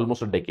take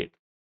almost a decade.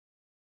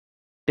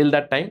 Till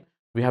that time,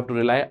 we have to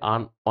rely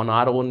on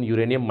our own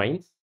uranium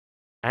mines,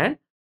 and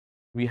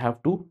we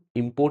have to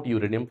import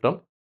uranium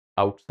from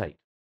outside.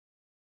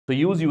 So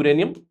use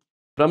uranium.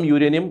 From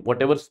uranium,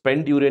 whatever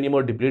spent uranium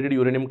or depleted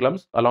uranium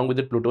comes, along with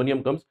the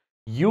plutonium comes,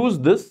 use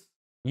this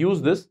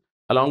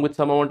along with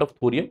some amount of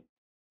thorium.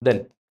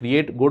 Then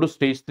go to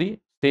stage 3.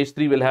 Stage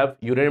 3 will have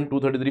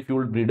uranium-233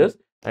 fueled breeders,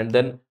 and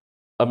then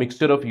a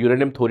mixture of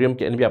uranium thorium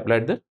can be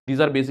applied there. These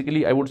are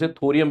basically, I would say,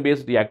 thorium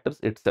based reactors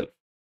itself.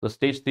 The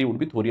stage 3 would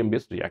be thorium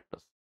based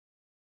reactors.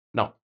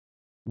 Now,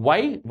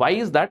 why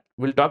is that?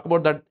 We'll talk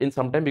about that in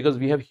some time, because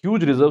we have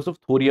huge reserves of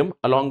thorium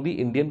along the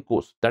Indian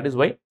coast. That is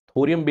why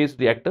thorium based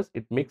reactors,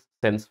 it makes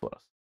sense for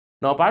us.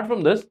 Now, apart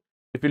from this,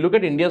 if you look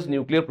at India's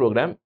nuclear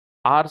program,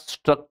 our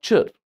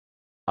structure,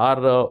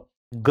 our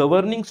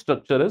governing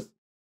structure is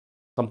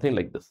something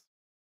like this.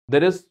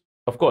 There is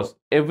Of course,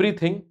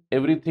 everything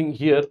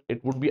here,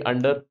 it would be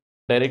under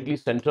directly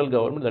central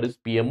government, that is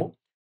PMO.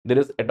 There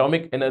is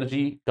Atomic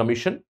Energy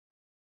Commission.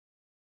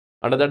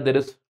 Under that, there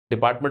is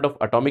Department of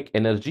Atomic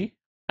Energy,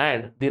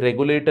 and the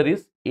regulator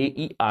is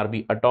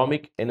AERB,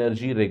 Atomic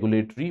Energy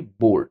Regulatory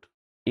Board.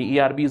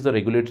 AERB is the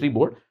regulatory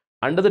board.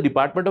 Under the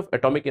Department of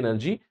Atomic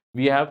Energy,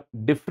 we have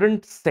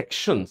different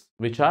sections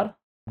which are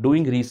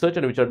doing research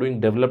and which are doing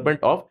development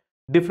of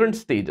different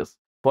stages.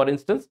 For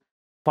instance,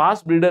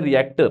 fast breeder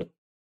reactor,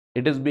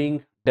 it is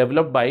being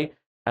developed by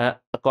a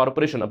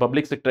corporation, a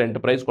public sector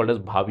enterprise called as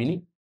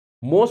Bhavini.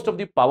 Most of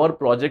the power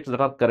projects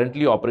that are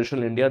currently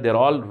operational in India, they're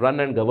all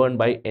run and governed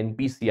by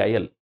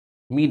NPCIL.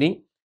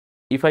 Meaning,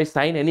 if I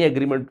sign any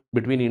agreement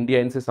between India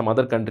and say some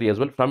other country as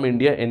well, from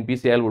India,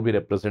 NPCIL would be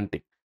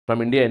representing.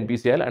 From India,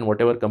 NPCIL, and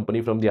whatever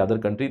company from the other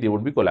country, they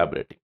would be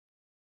collaborating.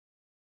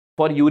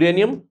 For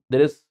uranium,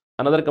 there is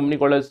another company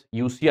called as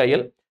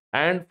UCIL.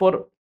 And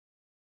for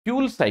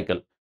fuel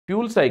cycle,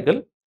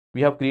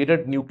 we have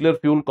created nuclear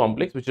fuel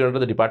complex, which is under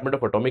the Department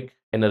of Atomic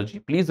Energy.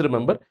 Please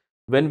remember,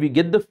 when we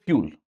get the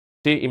fuel,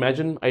 say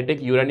imagine I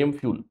take uranium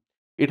fuel,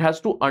 it has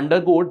to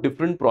undergo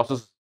different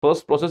processes.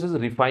 First process is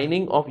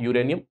refining of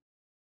uranium.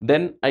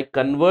 Then I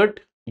convert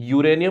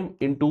uranium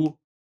into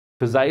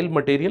fissile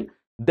material.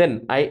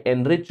 Then I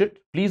enrich it.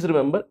 Please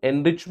remember,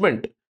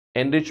 enrichment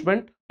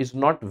is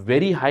not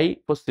very high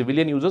for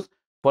civilian users.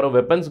 For a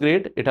weapons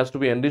grade, it has to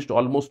be enriched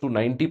almost to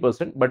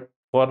 90%, but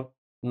for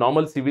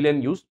normal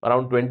civilian use,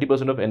 around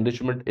 20% of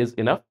enrichment is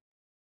enough.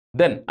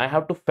 Then I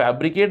have to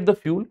fabricate the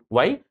fuel.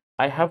 Why?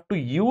 I have to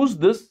use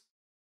this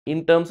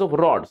in terms of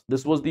rods.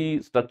 This was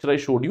the structure I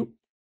showed you.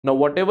 Now,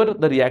 whatever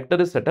the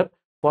reactor is set up,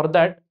 for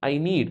that I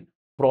need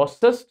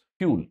processed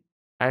fuel,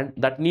 and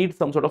that needs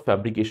some sort of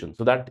fabrication.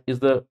 So that is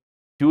the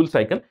fuel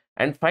cycle.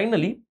 And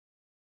finally,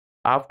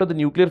 after the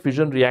nuclear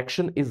fission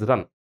reaction is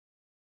run,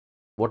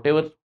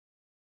 whatever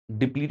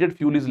depleted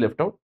fuel is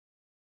left out,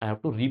 I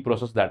have to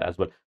reprocess that as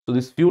well. So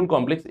this fuel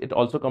complex, it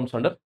also comes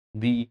under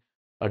the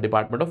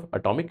Department of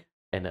Atomic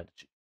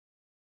Energy.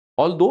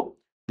 Although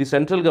the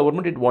central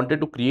government, it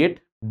wanted to create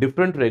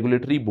different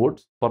regulatory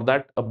boards. For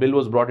that, a bill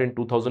was brought in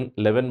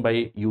 2011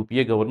 by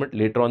UPA government.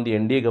 Later on, the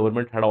NDA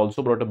government had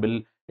also brought a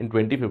bill in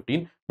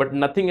 2015, but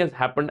nothing has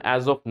happened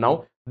as of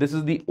now. This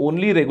is the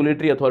only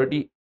regulatory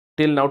authority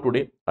till now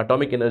today,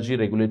 Atomic Energy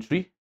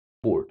Regulatory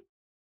Board.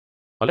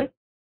 All right.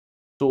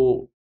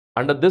 So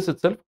under this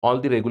itself, all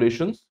the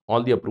regulations,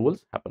 all the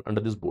approvals happen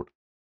under this board.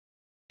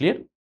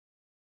 Clear?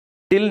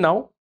 Till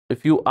now,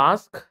 if you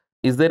ask,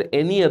 is there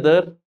any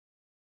other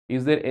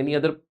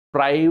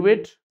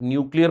private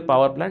nuclear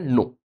power plant?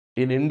 No.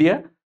 In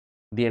India,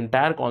 the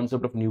entire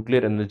concept of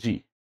nuclear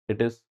energy,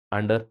 it is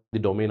under the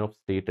domain of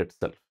state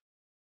itself.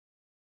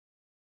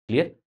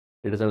 Clear?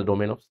 It is under the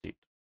domain of state.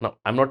 Now,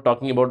 I'm not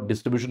talking about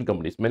distribution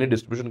companies. Many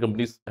distribution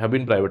companies have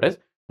been privatized,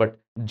 but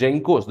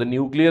GENCOs, the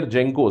nuclear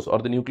GENCOs or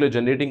the nuclear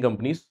generating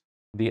companies,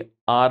 they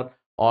are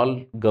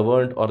all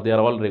governed or they are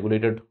all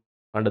regulated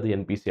under the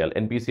NPCIL.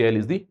 NPCIL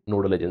is the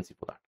nodal agency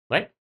for that,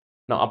 right?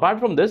 Now, apart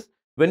from this,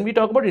 when we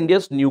talk about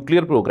India's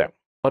nuclear program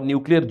or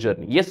nuclear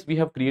journey, yes, we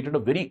have created a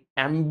very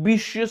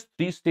ambitious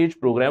 3-stage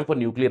program for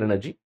nuclear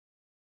energy.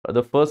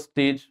 The first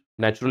stage,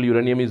 natural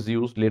uranium is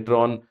used. Later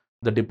on,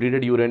 the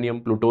depleted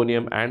uranium,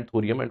 plutonium, and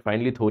thorium, and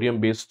finally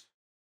thorium-based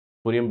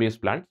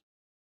plants.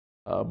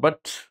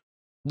 But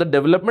the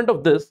development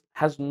of this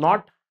has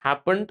not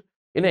happened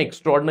in an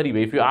extraordinary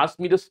way. If you ask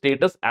me the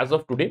status as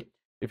of today,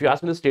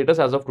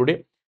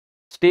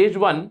 stage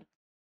 1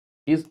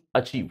 is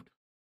achieved.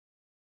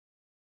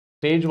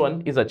 Stage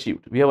 1 is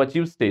achieved. We have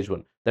achieved stage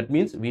 1. That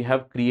means we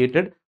have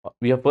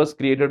first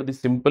created the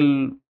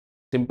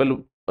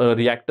simple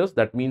reactors.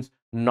 That means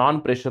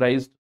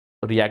non-pressurized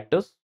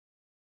reactors.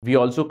 We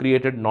also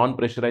created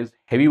non-pressurized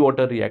heavy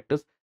water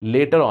reactors.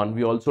 Later on,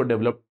 we also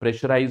developed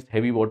pressurized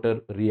heavy water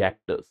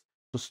reactors.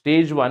 So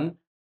stage 1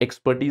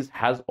 expertise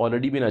has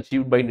already been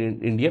achieved by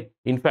India.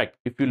 In fact,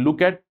 if you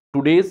look at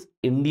today's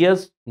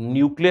India's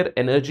nuclear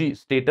energy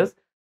status,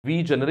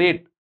 we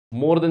generate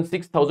more than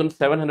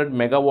 6,700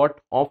 megawatt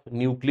of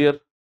nuclear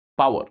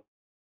power.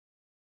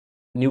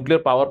 Nuclear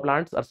power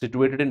plants are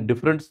situated in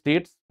different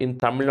states. In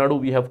Tamil Nadu,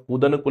 we have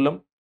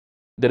Kudanakulam.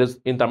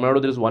 In Tamil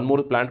Nadu, there is one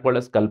more plant called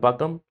as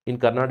Kalpakam. In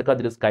Karnataka,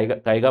 there is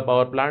Kaiga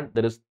power plant.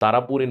 There is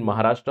Tarapur in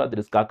Maharashtra. There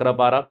is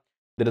Kakrapara.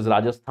 There is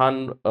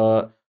Rajasthan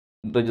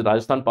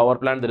power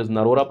plant. There is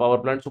Narora power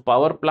plant. So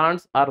power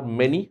plants are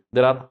many.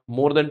 There are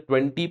more than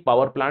 20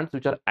 power plants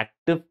which are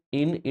active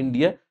in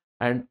India,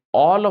 and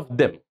all of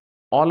them,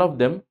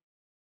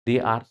 they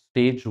are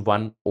stage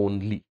 1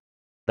 only.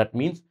 That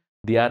means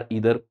they are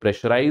either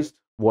pressurized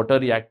water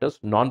reactors,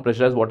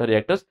 non-pressurized water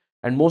reactors,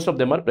 and most of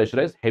them are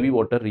pressurized heavy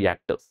water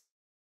reactors.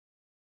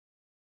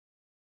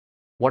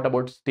 What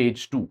about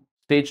stage 2?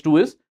 Stage 2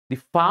 is the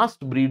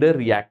fast breeder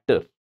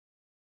reactor.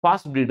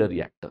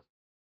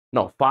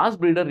 Now, fast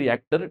breeder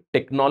reactor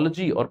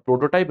technology or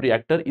prototype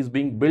reactor is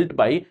being built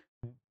by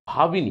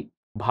Bhavini.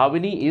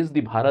 Bhavini is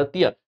the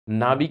Bharatiya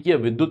Navikiya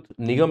Vidyut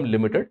Nigam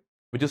Limited,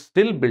 which is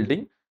still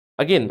building.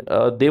 again,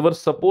 they were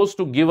supposed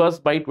to give us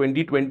by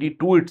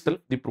 2022 itself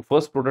the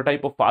first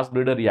prototype of fast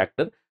breeder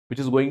reactor, which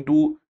is going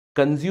to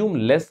consume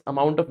less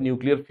amount of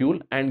nuclear fuel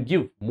and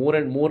give more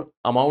and more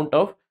amount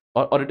of,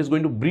 or it is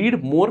going to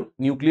breed more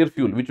nuclear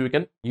fuel, which we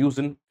can use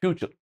in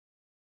future.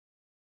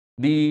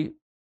 The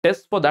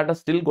tests for that are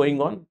still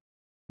going on.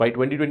 By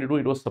 2022,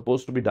 it was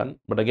supposed to be done,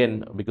 but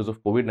again, because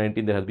of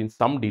COVID-19, there has been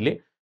some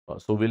delay.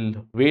 So we'll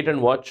wait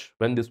and watch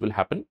when this will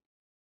happen.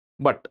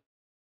 But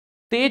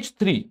stage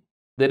 3,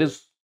 there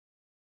is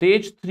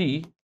stage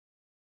 3,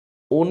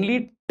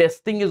 only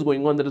testing is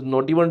going on. There is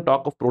not even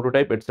talk of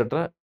prototype,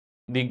 etc.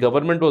 The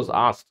government was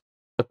asked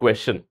a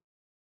question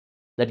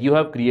that you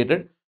have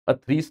created a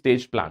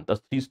 3-stage plan, a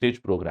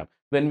 3-stage program.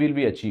 When will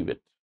we achieve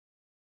it?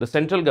 The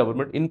central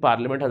government in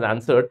parliament has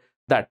answered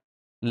that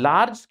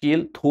large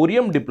scale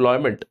thorium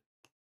deployment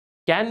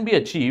can be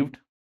achieved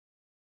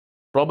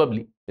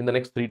probably in the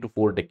next 3 to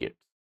 4 decades.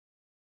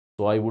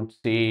 So I would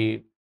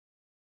say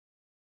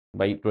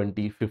by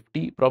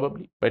 2050,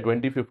 probably by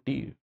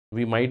 2050,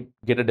 we might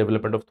get a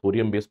development of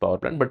thorium based power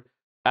plant. But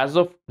as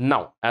of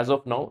now,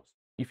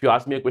 if you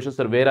ask me a question,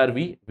 sir, where are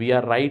we? We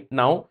are right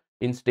now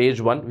in stage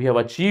 1. We have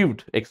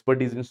achieved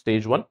expertise in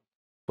stage 1.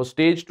 For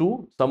stage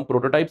 2, some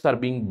prototypes are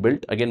being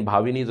built. Again,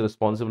 Bhavini is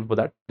responsible for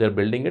that. They're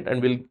building it,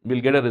 and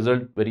we'll get a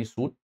result very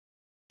soon.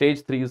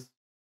 Stage 3 is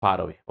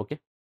far away. Okay.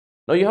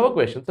 Now you have a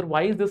question, sir,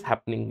 why is this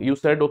happening? You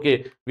said,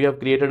 okay, we have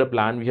created a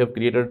plan, we have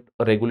created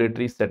a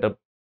regulatory setup,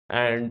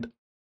 and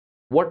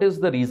what is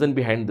the reason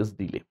behind this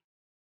delay?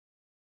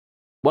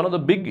 One of the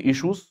big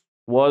issues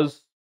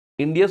was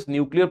India's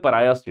nuclear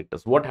pariah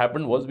status. What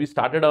happened was we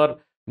started our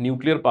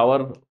nuclear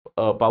power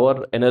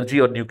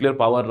energy or nuclear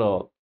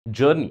power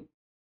journey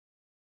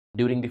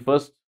during the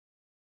first,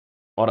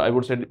 or I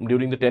would say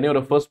during the tenure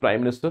of first Prime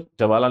Minister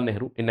Jawaharlal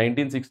Nehru. In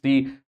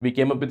 1960, we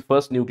came up with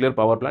first nuclear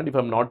power plant. If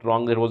I'm not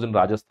wrong, it was in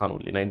Rajasthan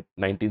only,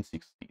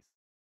 1960s.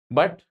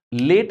 But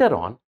later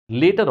on,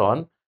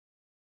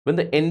 when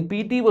the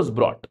NPT was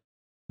brought,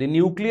 the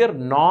Nuclear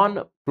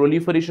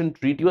Non-Proliferation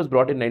Treaty was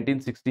brought in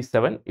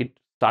 1967. It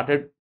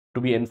started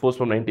to be enforced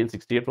from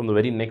 1968, from the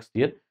very next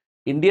year.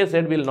 India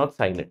said we will not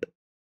sign it.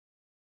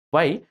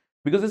 Why?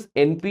 Because this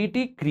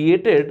NPT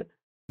created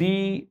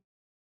the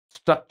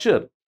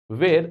structure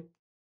where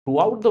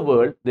throughout the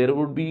world there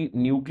would be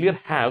nuclear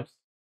haves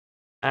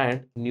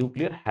and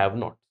nuclear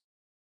have-nots.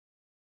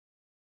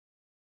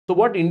 So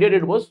what India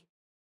did was,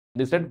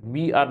 they said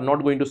we are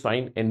not going to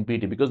sign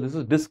NPT because this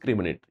is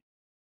discriminatory.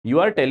 You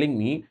are telling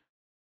me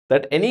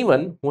that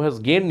anyone who has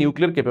gained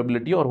nuclear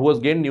capability or who has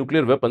gained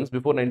nuclear weapons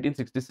before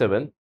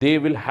 1967, they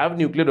will have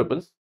nuclear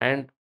weapons,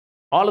 and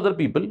all other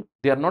people,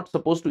 they are not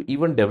supposed to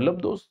even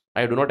develop those.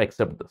 I do not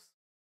accept this.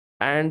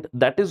 And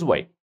that is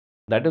why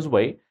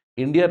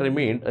India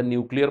remained a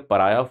nuclear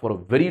pariah for a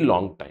very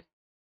long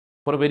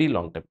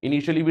time.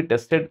 Initially, we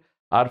tested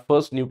our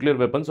first nuclear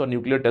weapons, or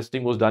nuclear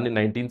testing was done in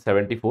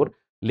 1974.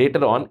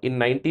 Later on, in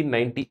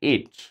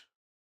 1998,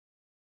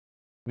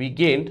 we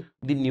gained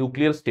the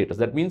nuclear status.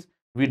 That means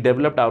we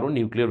developed our own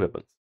nuclear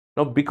weapons.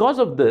 Now, because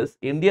of this,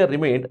 India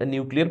remained a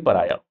nuclear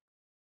pariah,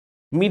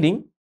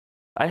 meaning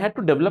I had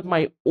to develop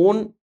my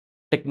own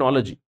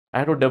technology. I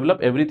had to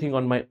develop everything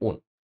on my own.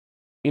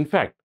 In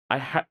fact,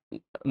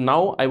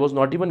 now I was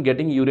not even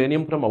getting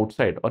uranium from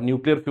outside or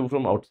nuclear fuel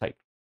from outside.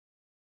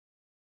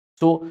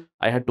 So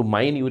I had to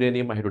mine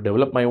uranium. I had to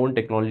develop my own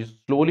technology.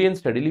 Slowly and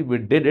steadily, we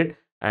did it,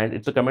 and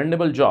it's a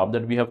commendable job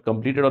that we have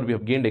completed, or we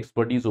have gained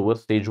expertise over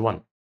stage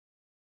 1.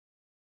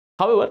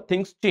 However,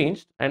 things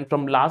changed, and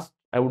from last,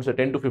 I would say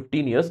 10 to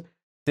 15 years,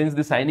 since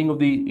the signing of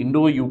the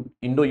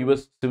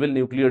Indo-US civil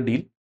nuclear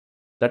deal,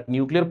 that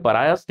nuclear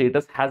pariah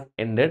status has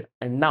ended,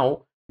 and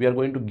now we are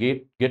going to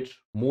get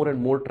more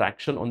and more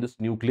traction on this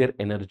nuclear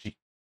energy.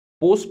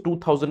 Post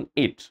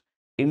 2008,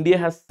 India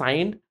has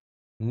signed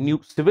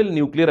civil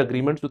nuclear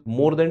agreements with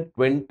more than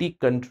 20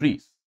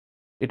 countries.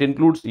 It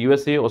includes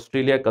USA,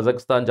 Australia,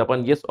 Kazakhstan,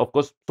 Japan. Yes, of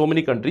course, so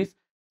many countries.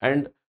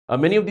 And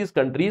many of these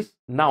countries,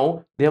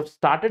 now they have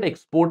started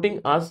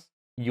exporting us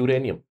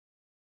uranium.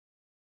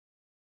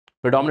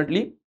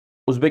 Predominantly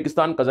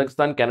Uzbekistan,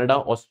 Kazakhstan, Canada,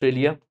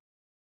 Australia.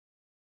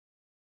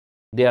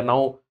 They are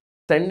now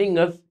sending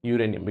us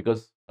uranium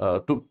because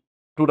to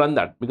run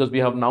that, because we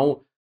have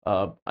now,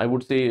 I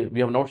would say, we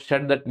have now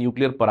shed that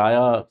nuclear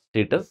pariah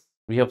status.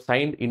 We have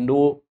signed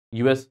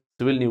Indo-US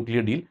civil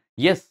nuclear deal.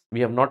 Yes, we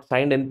have not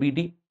signed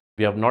NPT.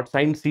 We have not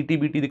signed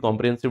CTBT, the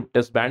Comprehensive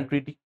Test Ban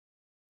Treaty.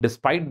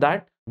 Despite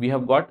that, we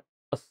have got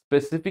a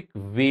specific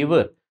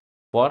waiver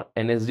for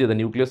NSG, the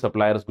Nuclear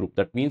Suppliers Group.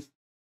 That means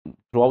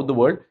throughout the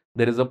world,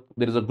 there is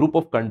a group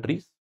of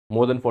countries.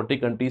 More than 40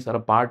 countries are a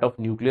part of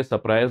nuclear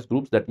suppliers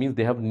groups. That means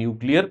they have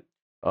nuclear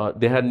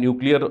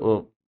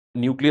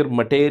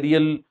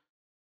material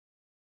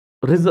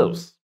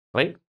reserves,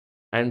 right?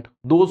 And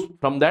those,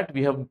 from that,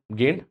 we have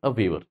gained a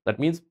waiver. That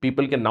means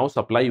people can now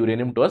supply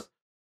uranium to us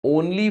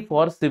only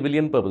for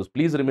civilian purposes.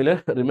 Please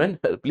remember,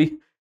 please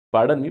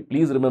pardon me,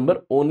 please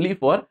remember, only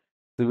for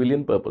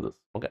civilian purposes.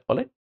 Okay, all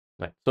right.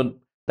 Right. So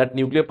that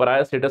nuclear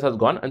pariah status has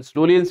gone, and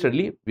slowly and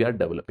steadily we are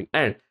developing.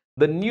 And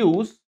the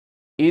news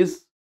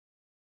is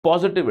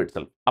positive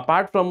itself.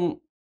 Apart from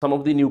some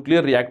of the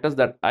nuclear reactors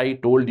that I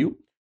told you,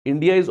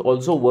 India is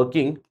also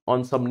working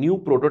on some new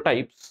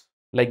prototypes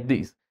like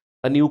these.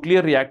 A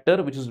nuclear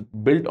reactor which is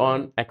built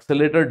on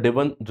accelerator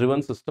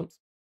driven systems.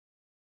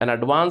 An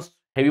advanced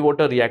heavy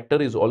water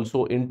reactor is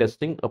also in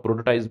testing. A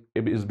prototype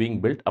is being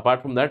built.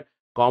 Apart from that,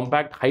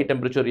 compact high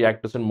temperature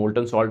reactors and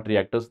molten salt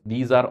reactors,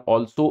 these are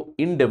also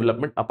in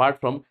development, apart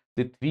from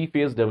the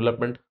three-phase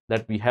development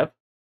that we have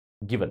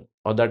given,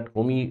 or that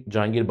Homi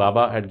Jahangir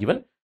Baba had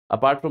given.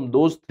 Apart from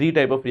those three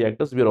type of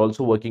reactors, we are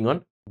also working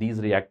on these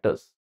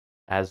reactors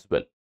as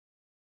well.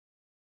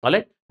 All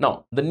right.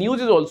 Now, the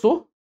news is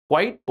also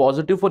quite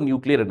positive for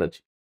nuclear energy.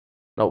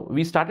 Now,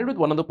 we started with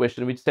one of the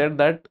questions which said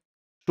that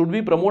should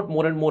we promote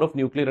more and more of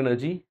nuclear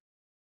energy?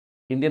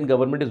 Indian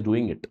government is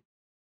doing it.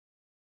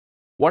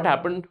 What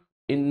happened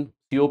in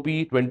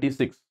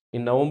COP26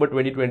 in November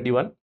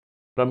 2021?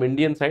 From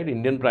Indian side,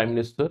 Indian Prime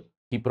Minister,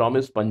 he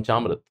promised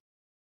Panchamrit,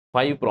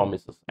 5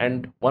 promises.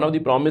 And one of the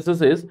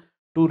promises is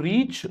to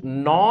reach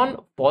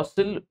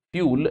non-fossil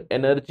fuel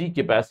energy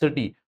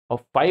capacity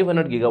of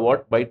 500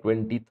 gigawatt by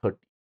 2030.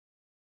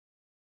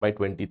 By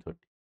 2030.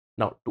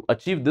 Now, to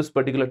achieve this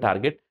particular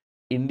target,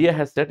 India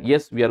has said,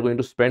 yes, we are going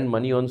to spend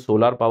money on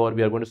solar power,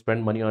 we are going to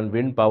spend money on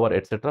wind power,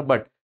 etc.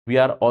 But we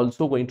are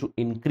also going to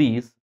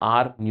increase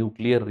our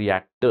nuclear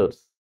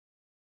reactors.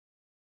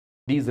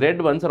 These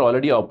red ones are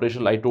already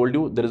operational. I told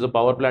you there is a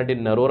power plant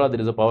in Narora,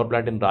 there is a power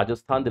plant in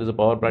Rajasthan, there is a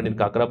power plant in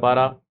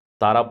Kakrapara,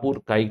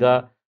 Tarapur,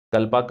 Kaiga,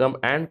 Kalpakam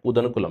and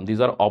Kudankulam.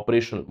 These are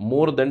operational.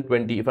 More than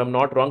 20, if I'm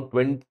not wrong,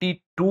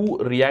 22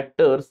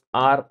 reactors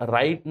are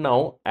right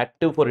now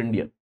active for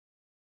India.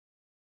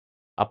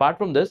 Apart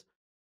from this,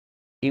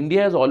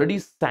 India has already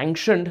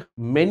sanctioned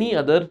many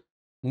other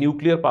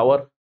nuclear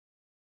power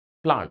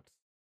plants.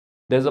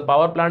 There's a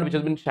power plant which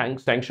has been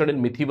sanctioned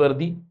in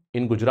Mithivardi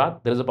in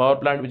Gujarat. There is a power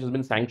plant which has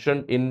been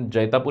sanctioned in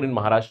Jaitapur in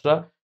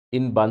Maharashtra,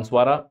 in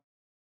Banswara,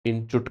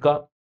 in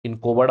Chutka, in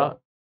Kovada.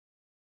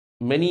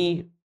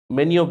 Many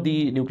of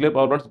the nuclear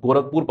power plants,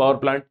 Gorakhpur power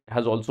plant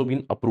has also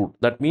been approved.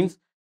 That means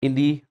in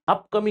the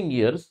upcoming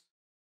years,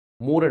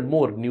 more and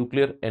more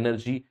nuclear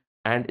energy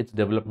and its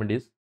development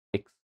is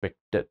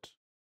expected.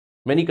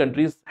 Many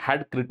countries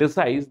had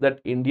criticized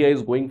that India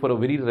is going for a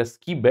very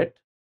risky bet.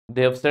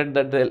 They have said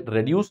that they'll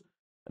reduce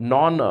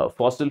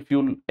non-fossil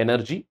fuel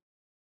energy.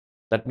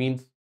 That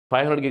means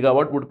 500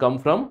 gigawatt would come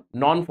from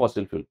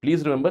non-fossil fuel.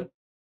 Please remember,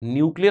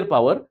 nuclear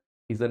power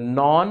is a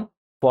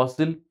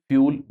non-fossil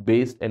fuel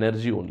based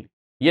energy only.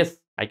 Yes,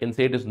 I can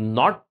say it is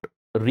not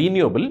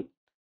renewable,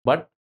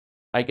 but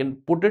I can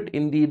put it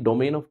in the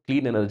domain of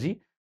clean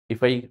energy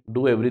if I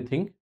do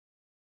everything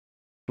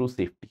through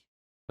safety,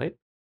 right?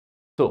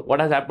 So what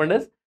has happened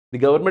is the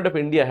government of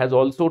India has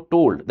also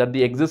told that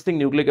the existing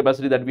nuclear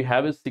capacity that we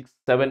have is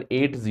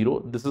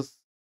 6780.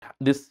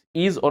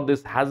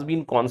 This has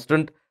been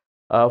constant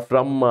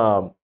from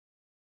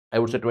I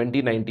would say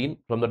 2019,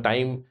 from the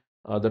time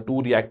the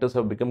two reactors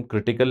have become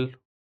critical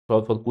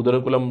for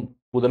Kudankulam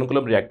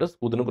reactors,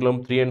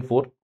 Kudankulam 3 and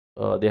 4.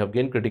 They have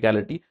gained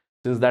criticality.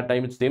 Since that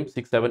time, it's same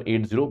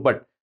 6780.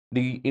 But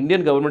the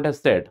Indian government has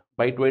said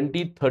by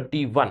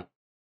 2031,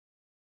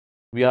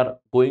 we are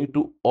going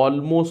to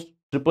almost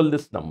triple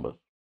this number.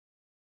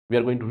 We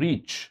are going to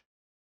reach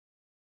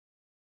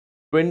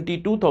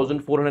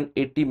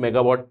 22,480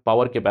 megawatt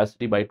power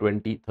capacity by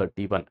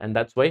 2031. And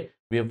that's why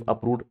we have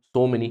approved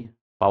so many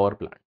power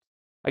plants.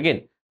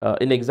 Again,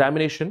 in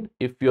examination,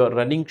 if you are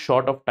running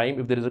short of time,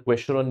 if there is a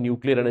question on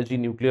nuclear energy,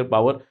 nuclear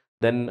power,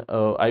 then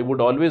I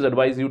would always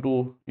advise you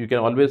can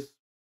always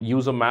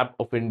use a map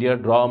of India,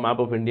 draw a map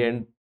of India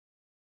and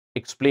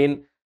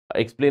explain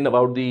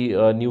about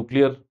the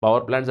nuclear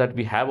power plants that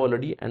we have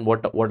already and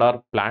what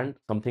are planned,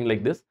 something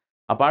like this.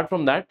 Apart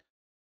from that,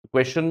 the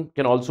question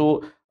can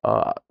also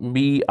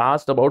be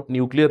asked about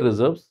nuclear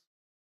reserves.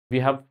 We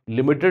have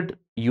limited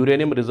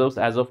uranium reserves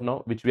as of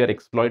now, which we are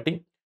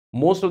exploiting.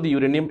 Most of the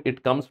uranium,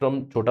 it comes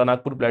from Chota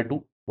Nagpur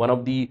Plateau. One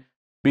of the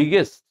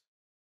biggest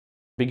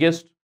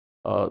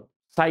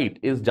site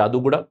is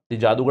Jaduguda. The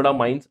Jaduguda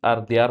mines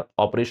are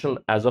operational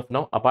as of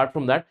now. Apart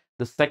from that,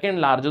 the second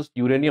largest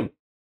uranium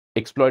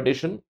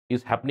exploitation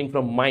is happening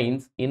from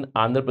mines in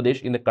Andhra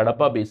Pradesh in the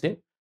Kadapa basin,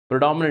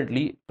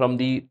 predominantly from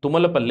the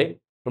Tumalapalle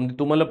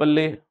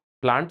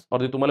plants or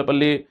the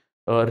Tumalapalle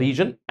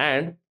region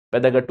and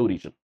Pedagattu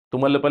region.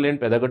 Tumalapalle and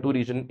Pedagattu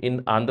region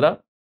in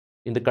Andhra,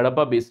 in the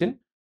Kadapa basin,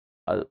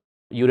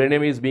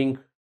 uranium is being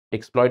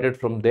exploited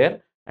from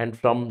there, and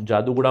from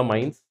Jaduguda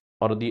mines,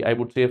 or I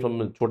would say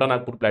from Chota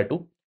Nagpur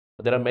Plateau.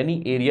 There are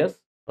many areas,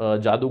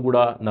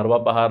 Jaduguda,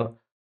 Narvapahar,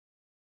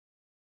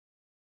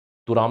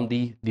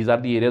 Turamdi, these are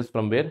the areas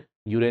from where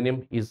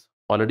uranium is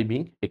already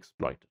being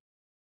exploited.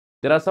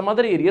 There are some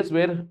other areas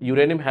where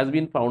uranium has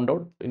been found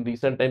out. In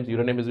recent times,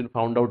 uranium has been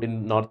found out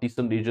in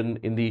northeastern region,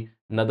 in the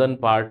northern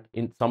part,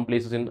 in some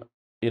places in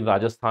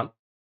Rajasthan.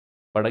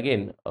 But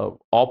again,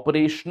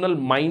 operational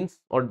mines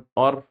or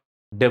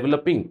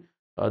developing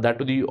that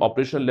to the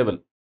operational level,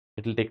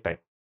 it will take time.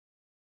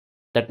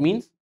 That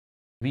means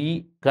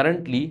we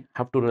currently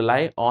have to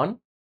rely on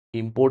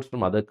imports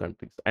from other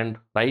countries. And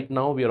right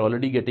now we are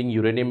already getting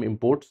uranium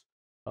imports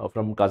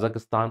from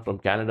Kazakhstan, from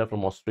Canada,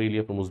 from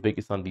Australia, from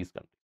Uzbekistan, these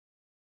countries.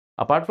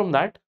 Apart from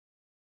that,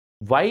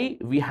 why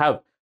we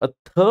have a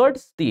third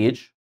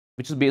stage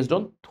which is based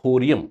on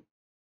thorium?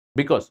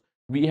 Because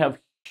we have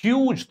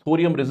huge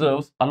thorium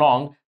reserves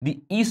along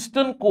the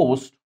eastern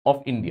coast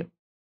of India.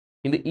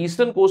 In the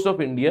eastern coast of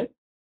India,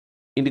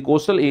 in the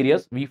coastal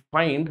areas, we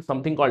find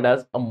something called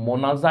as a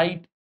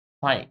monazite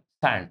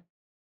sand,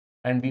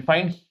 and we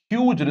find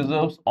huge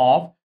reserves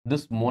of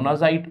this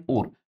monazite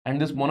ore,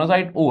 and this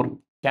monazite ore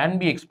can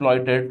be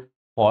exploited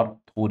for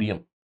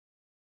thorium.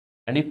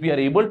 And if we are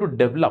able to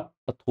develop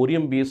a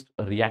thorium based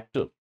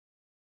reactor,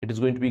 it is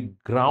going to be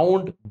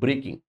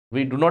groundbreaking.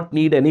 We do not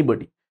need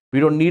anybody, we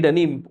don't need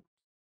any,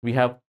 we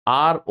have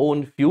our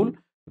own fuel.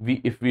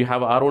 If we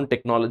have our own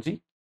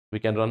technology, we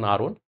can run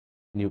our own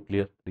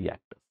nuclear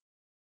reactors.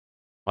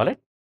 All right,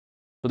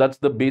 so that's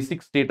the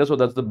basic status, or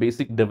that's the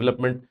basic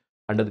development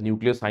under the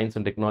nuclear science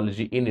and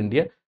technology in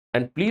India.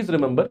 And please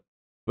remember,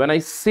 when I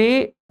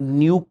say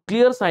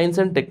nuclear science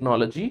and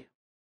technology,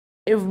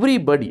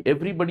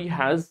 everybody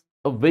has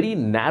a very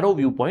narrow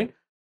viewpoint,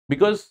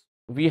 because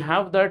we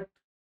have that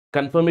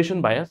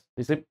confirmation bias.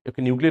 They say,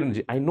 okay, nuclear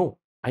energy, I know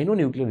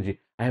nuclear energy,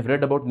 I have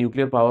read about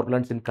nuclear power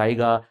plants in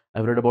Kaiga,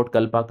 I've read about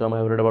Kalpakam,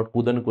 I've read about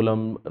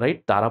Kudankulam,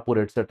 right,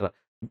 Tarapur, etc.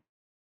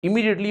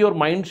 Immediately your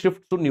mind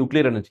shifts to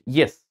nuclear energy.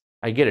 Yes,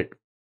 I get it.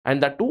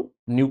 And that too,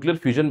 nuclear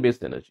fusion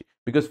based energy,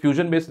 because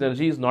fusion based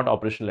energy is not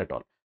operational at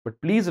all. But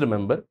please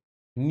remember,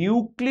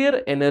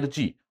 nuclear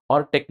energy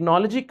or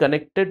technology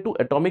connected to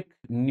atomic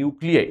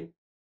nuclei,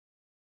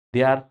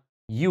 they are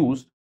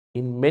used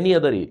in many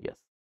other areas.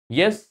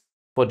 Yes,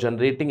 for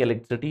generating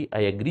electricity,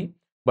 I agree,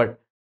 but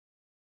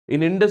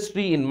in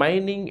industry, in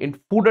mining, in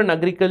food and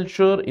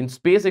agriculture, in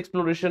space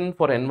exploration,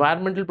 for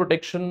environmental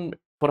protection,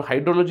 for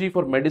hydrology,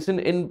 for medicine,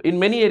 in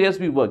many areas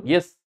we work.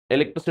 Yes,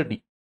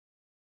 electricity,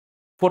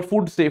 for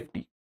food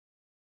safety,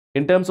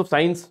 in terms of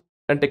science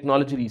and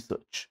technology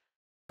research,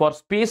 for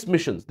space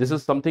missions. This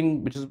is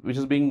something which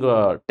is being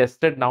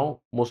tested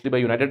now mostly by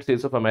United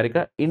States of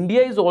America.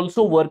 India is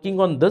also working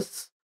on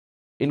this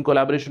in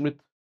collaboration with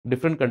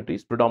different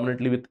countries,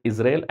 predominantly with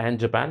Israel and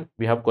Japan.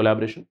 We have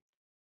collaboration.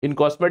 In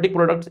cosmetic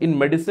products, in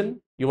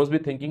medicine, you must be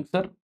thinking,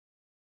 sir,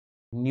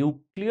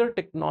 nuclear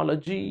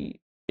technology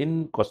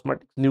in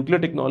cosmetics, nuclear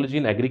technology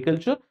in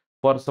agriculture,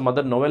 for some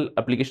other novel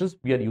applications,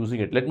 we are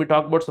using it. Let me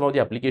talk about some of the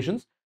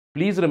applications.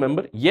 Please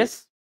remember,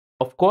 yes,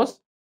 of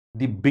course,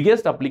 the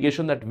biggest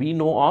application that we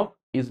know of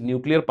is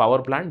nuclear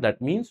power plant.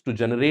 That means to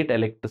generate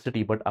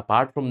electricity. But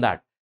apart from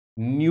that,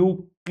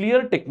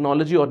 nuclear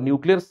technology or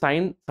nuclear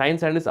science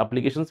and its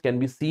applications can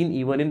be seen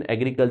even in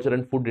agriculture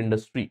and food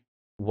industry.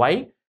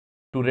 Why?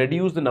 To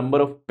reduce the number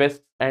of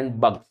pests and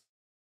bugs.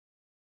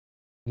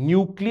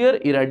 Nuclear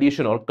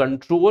irradiation or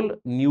control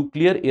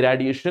nuclear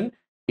irradiation,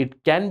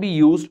 it can be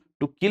used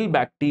to kill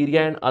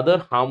bacteria and other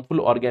harmful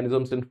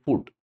organisms in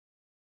food.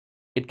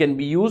 It can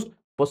be used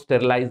for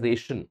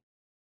sterilization.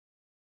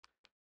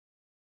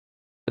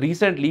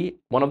 Recently,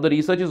 one of the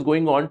research is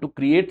going on to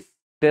create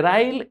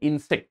sterile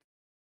insects.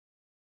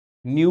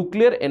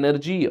 Nuclear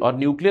energy or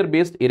nuclear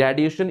based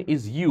irradiation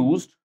is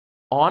used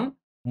on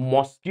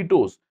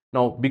mosquitoes.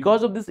 Now,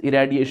 because of this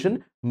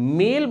irradiation,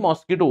 male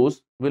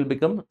mosquitoes will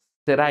become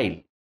sterile,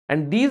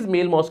 and these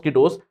male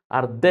mosquitoes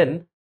are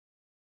then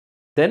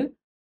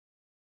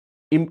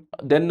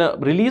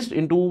released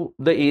into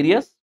the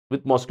areas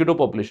with mosquito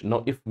population.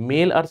 Now, if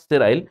male are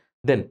sterile,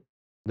 then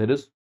there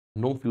is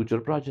no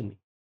future progeny.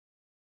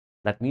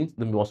 That means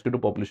the mosquito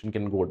population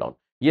can go down.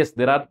 Yes,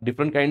 there are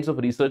different kinds of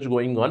research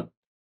going on.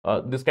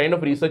 This kind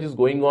of research is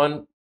going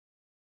on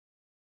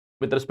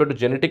with respect to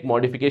genetic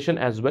modification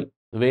as well,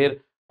 where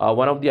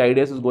one of the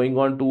ideas is going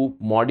on to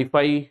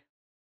modify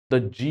the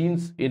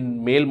genes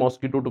in male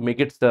mosquito to make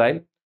it sterile,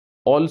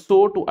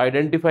 also to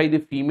identify the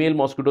female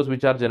mosquitoes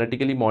which are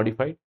genetically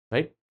modified,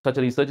 right? Such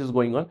research is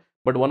going on.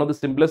 But one of the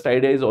simplest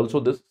ideas is also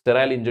this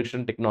sterile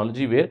injection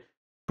technology, where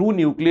through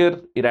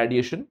nuclear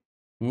irradiation,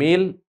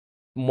 male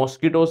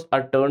mosquitoes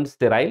are turned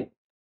sterile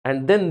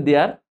and then they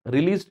are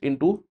released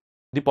into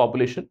the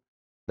population.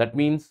 That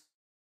means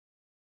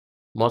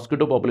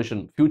mosquito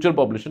population, future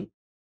population,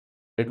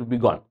 it will be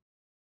gone.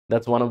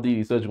 That's one of the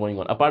research going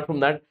on. Apart from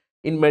that,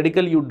 in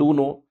medical, you do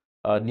know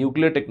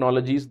nuclear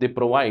technologies, they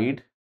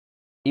provide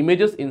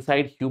images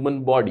inside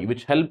human body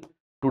which help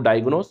to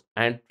diagnose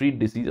and treat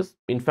diseases.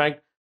 In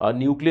fact,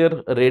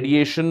 nuclear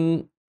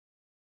radiation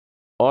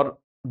or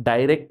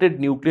directed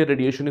nuclear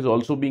radiation is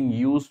also being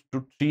used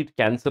to treat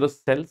cancerous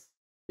cells.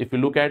 If you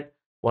look at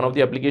one of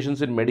the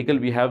applications in medical,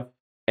 we have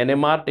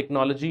NMR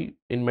technology.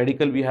 In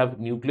medical, we have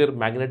nuclear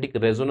magnetic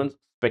resonance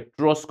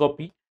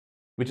spectroscopy,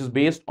 which is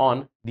based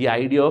on the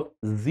idea of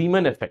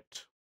Zeeman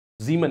effect.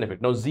 Zeeman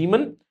effect. Now,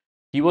 Zeeman,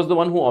 he was the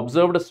one who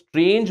observed a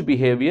strange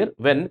behavior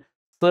when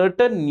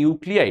certain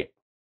nuclei,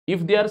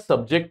 if they are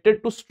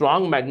subjected to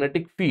strong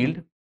magnetic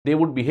field, they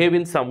would behave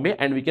in some way,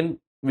 and we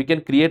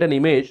can create an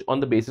image on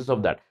the basis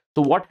of that.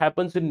 So what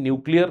happens in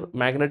nuclear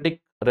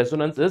magnetic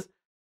resonance is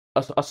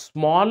a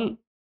small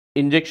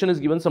injection is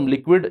given, some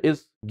liquid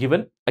is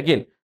given.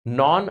 Again,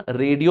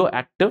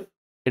 non-radioactive.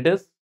 It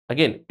is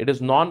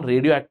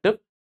non-radioactive,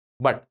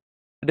 but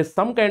it is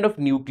some kind of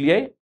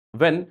nuclei.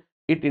 When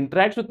it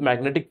interacts with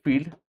magnetic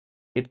field,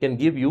 it can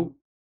give you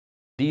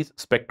these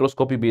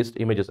spectroscopy based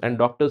images, and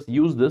doctors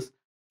use this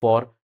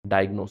for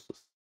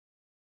diagnosis.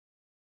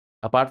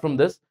 Apart from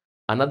this,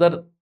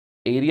 another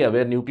area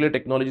where nuclear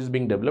technology is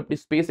being developed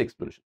is space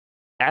exploration.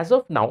 As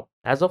of now,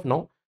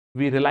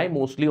 we rely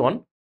mostly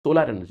on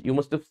solar energy. You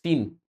must have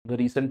seen the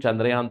recent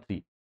Chandrayaan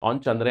 3. On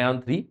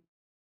Chandrayaan 3,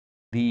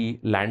 the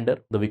lander,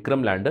 the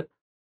Vikram lander,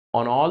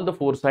 on all the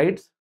four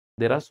sides,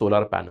 there are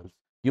solar panels.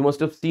 You must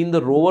have seen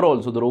the rover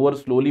also. The rover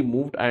slowly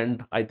moved,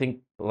 and I think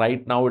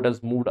right now it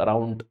has moved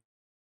around,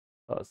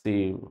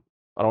 say,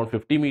 around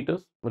 50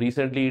 meters.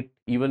 Recently, it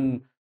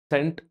even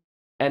sent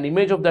an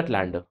image of that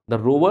lander. The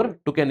rover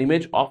took an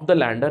image of the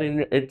lander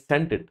and it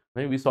sent it.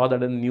 We saw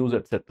that in the news,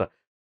 etc.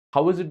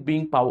 How is it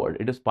being powered?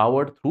 It is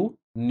powered through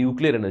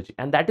nuclear energy,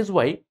 and that is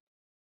why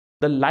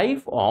the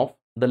life of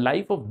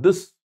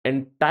this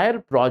entire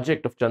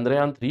project of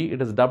Chandrayaan 3,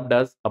 it is dubbed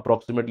as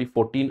approximately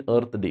 14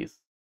 Earth days.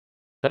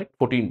 Correct?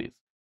 14 days.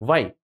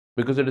 Why?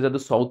 Because it is at the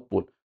South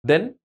Pole.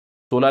 Then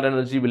solar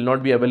energy will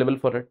not be available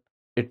for it.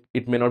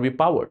 It may not be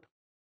powered.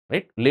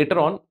 Right? Later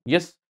on,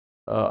 yes,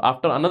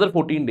 after another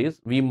 14 days,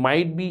 we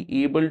might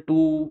be able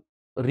to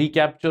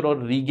recapture or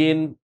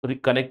regain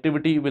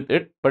connectivity with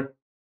it, but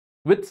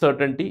with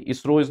certainty,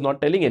 ISRO is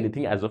not telling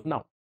anything as of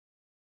now.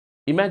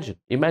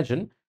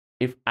 Imagine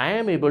if I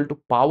am able to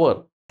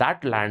power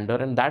that lander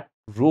and that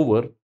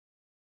rover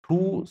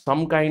through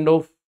some kind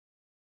of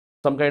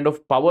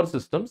power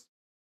systems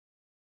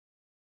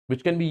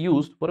which can be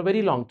used for a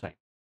very long time.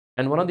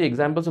 And one of the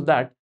examples of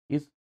that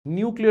is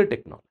nuclear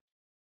technology.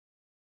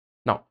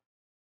 Now,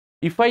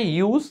 if I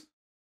use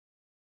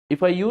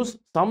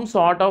some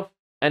sort of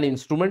an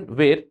instrument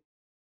where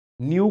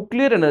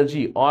nuclear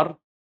energy or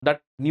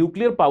that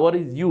nuclear power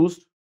is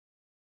used,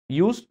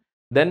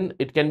 then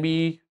it can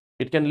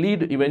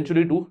lead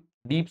eventually to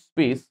deep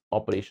space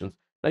operations.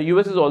 Now,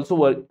 US is also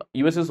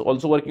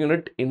working on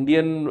it.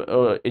 Indian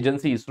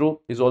agency ISRO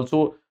is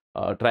also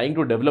trying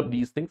to develop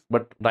these things.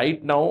 But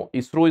right now,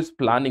 ISRO is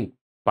planning.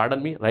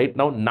 Pardon me. Right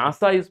now,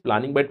 NASA is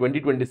planning by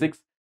 2026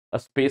 a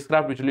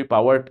spacecraft which will be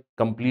powered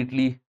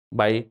completely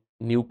by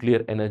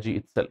nuclear energy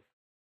itself.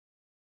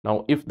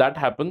 Now, if that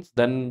happens,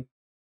 then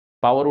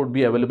power would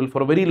be available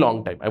for a very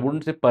long time. I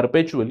wouldn't say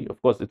perpetually.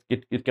 Of course,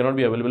 it cannot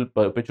be available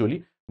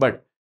perpetually.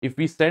 But if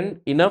we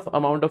send enough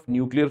amount of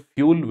nuclear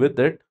fuel with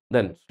it,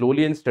 then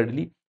slowly and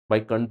steadily, by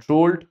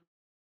controlled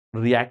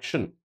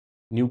reaction,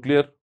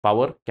 nuclear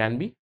power can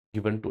be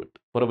given to it.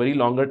 For a very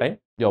longer time,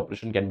 the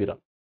operation can be run.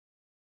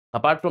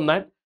 Apart from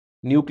that,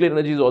 nuclear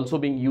energy is also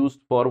being used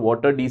for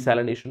water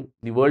desalination.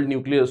 The World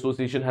Nuclear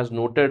Association has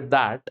noted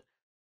that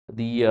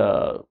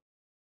the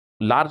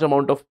large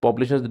amount of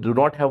populations that do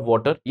not have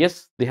water,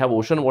 yes, they have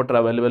ocean water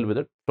available with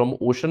it. From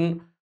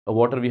ocean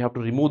water, we have to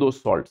remove those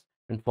salts,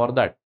 and for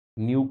that,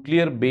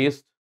 nuclear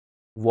based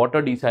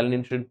water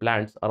desalination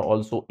plants are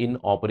also in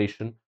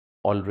operation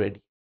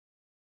already.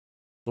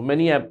 So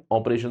many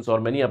operations or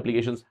many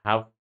applications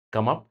have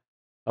come up.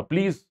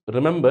 Please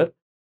remember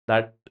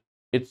that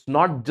it's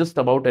not just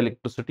about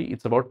electricity,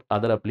 it's about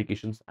other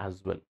applications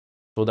as well,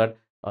 so that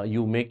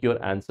you make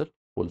your answer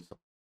wholesome.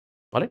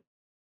 All right,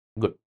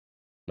 good.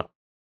 Now,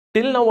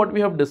 till now, what we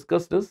have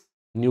discussed is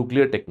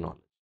nuclear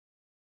technology,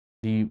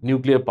 the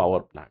nuclear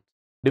power plants,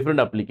 different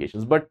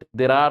applications, but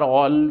there are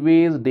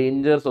always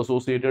dangers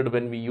associated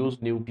when we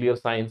use nuclear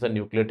science and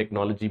nuclear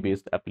technology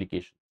based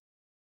applications.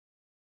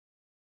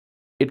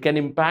 It can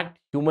impact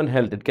human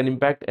health, it can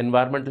impact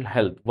environmental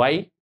health.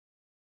 Why?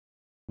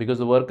 Because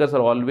the workers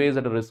are always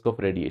at a risk of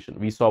radiation.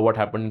 We saw what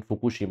happened in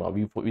Fukushima,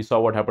 we saw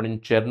what happened in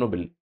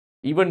Chernobyl.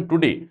 Even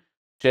today,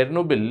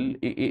 Chernobyl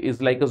is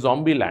like a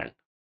zombie land.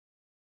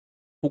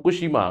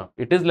 Fukushima,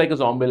 it is like a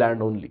zombie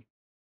land only.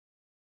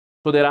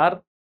 So there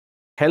are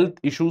health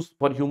issues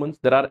for humans,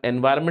 there are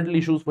environmental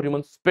issues for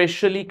humans,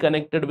 especially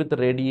connected with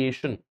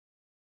radiation.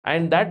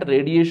 And that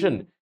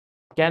radiation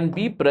can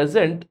be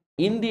present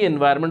in the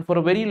environment for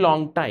a very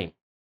long time.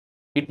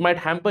 It might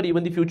hamper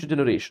even the future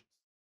generations.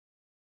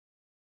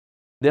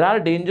 There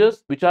are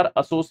dangers which are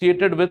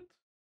associated with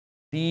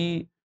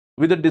the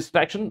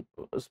distraction.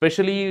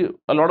 Especially,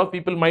 a lot of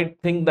people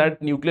might think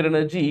that nuclear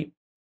energy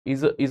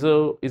is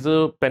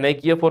a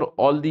panacea for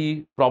all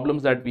the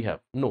problems that we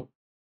have. No,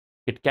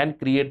 it can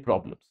create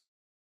problems.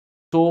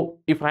 So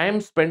if I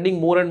am spending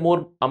more and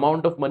more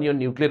amount of money on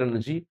nuclear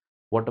energy,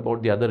 what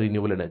about the other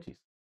renewable energies?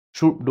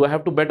 Do I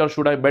have to bet, or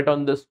should I bet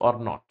on this or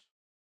not?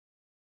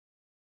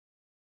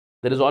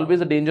 There is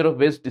always a danger of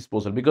waste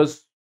disposal,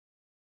 because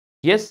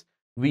yes,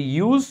 we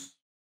use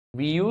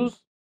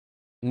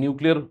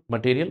nuclear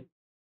material,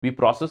 we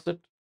process it,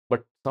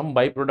 but some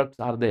byproducts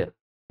are there.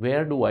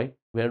 Where do I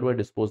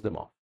dispose them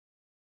of?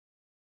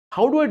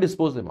 How do I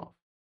dispose them of?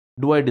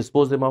 Do I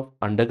dispose them of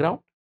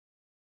underground?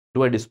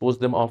 Do I dispose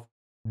them of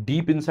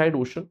deep inside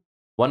ocean?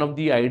 One of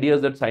the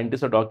ideas that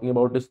scientists are talking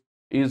about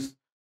is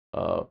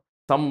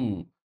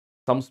some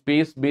some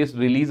space-based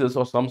releases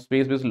or some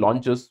space-based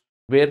launches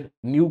where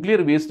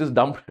nuclear waste is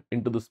dumped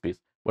into the space.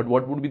 But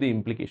what would be the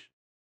implication?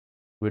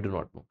 We do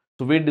not know.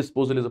 So waste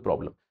disposal is a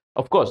problem.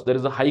 Of course, there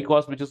is a high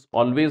cost which is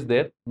always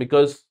there,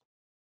 because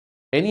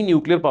any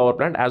nuclear power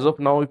plant, as of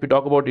now, if you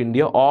talk about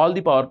India, all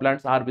the power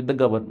plants are with the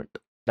government.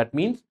 That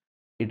means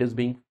it is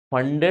being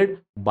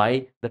funded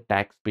by the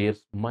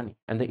taxpayers' money,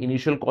 and the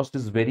initial cost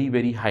is very,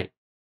 very high.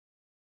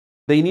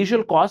 The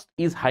initial cost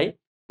is high.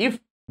 If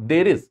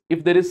there is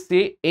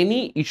say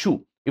any issue,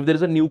 if there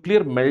is a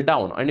nuclear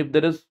meltdown, and if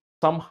there is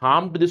some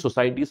harm to the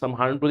society, some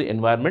harm to the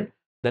environment,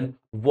 then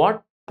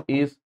what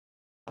is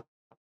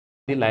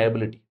the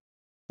liability?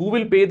 Who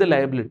will pay the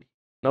liability?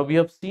 Now we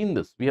have seen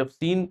this. We have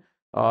seen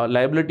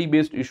liability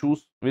based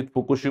issues with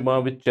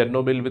Fukushima, with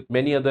Chernobyl, with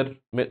many other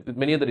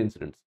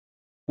incidents.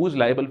 Who is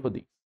liable for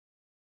these?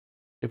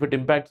 If it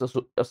impacts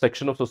a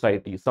section of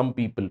society, some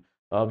people,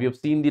 we have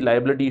seen the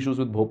liability issues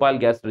with Bhopal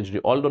gas tragedy,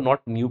 although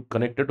not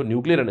connected to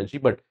nuclear energy,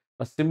 but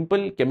a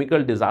simple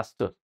chemical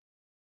disaster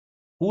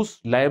whose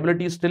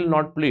liability is still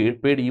not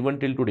paid even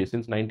till today,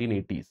 since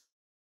 1980s.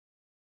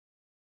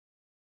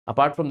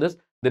 Apart from this,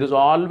 there is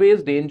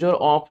always danger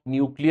of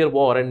nuclear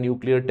war and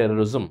nuclear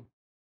terrorism.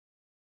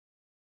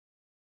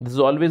 This is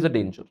always a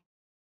danger.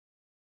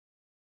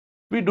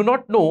 We do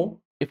not know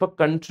if a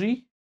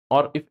country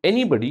or if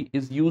anybody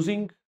is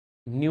using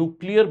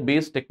nuclear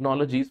based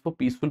technologies for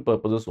peaceful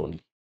purposes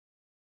only.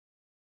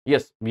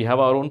 Yes, we have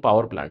our own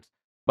power plants,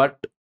 but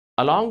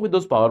along with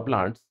those power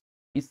plants,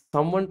 is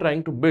someone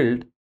trying to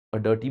build a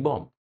dirty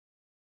bomb?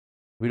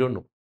 We don't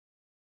know.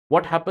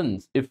 What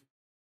happens if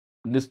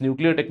this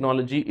nuclear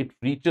technology, it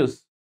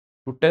reaches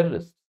to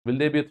terrorists? Will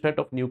there be a threat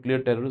of nuclear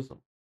terrorism?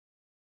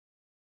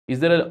 Is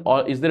there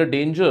a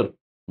danger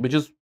which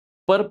is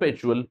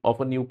perpetual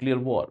of a nuclear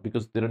war,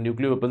 because there are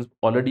nuclear weapons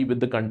already with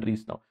the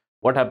countries now?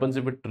 What happens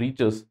if it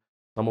reaches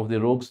some of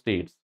the rogue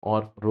states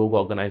or rogue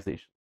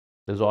organizations?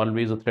 There's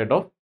always a threat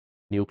of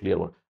nuclear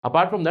war.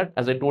 Apart from that,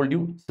 as I told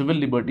you, civil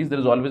liberties, there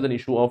is always an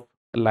issue of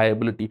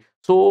liability.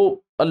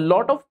 So a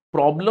lot of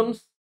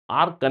problems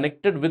are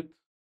connected with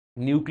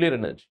nuclear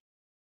energy.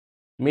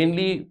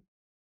 Mainly,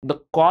 the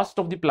cost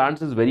of the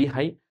plants is very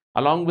high.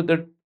 Along with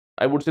it,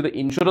 I would say the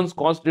insurance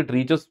cost, it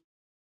reaches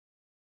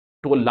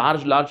to a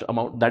large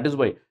amount. That is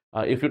why,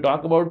 if you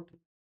talk about,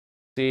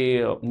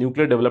 say,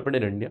 nuclear development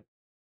in India,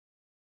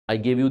 I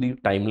gave you the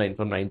timeline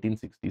from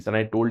 1960s, and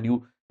I told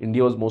you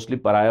India was mostly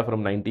pariah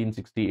from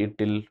 1968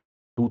 till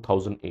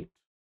 2008.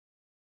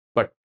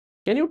 But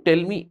can you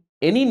tell me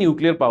any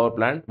nuclear power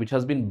plant which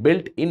has been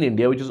built in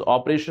India, which is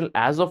operational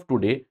as of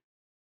today,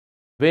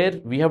 where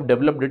we have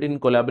developed it in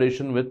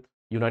collaboration with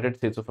United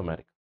States of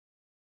America?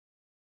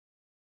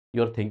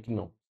 You're thinking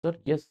now, sir,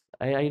 yes,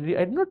 I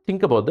did not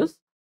think about this.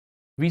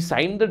 We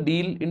signed the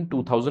deal in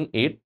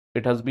 2008.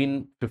 It has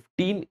been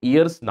 15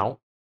 years now.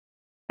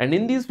 And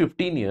in these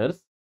 15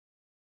 years,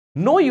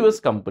 no US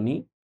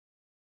company,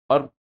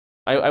 or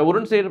I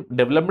wouldn't say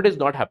development is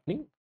not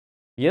happening.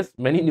 Yes,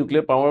 many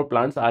nuclear power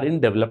plants are in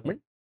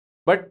development,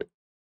 but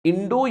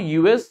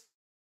Indo-US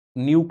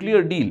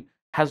nuclear deal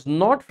has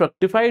not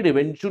fructified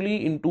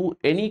eventually into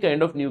any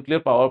kind of nuclear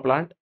power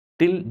plant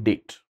till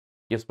date.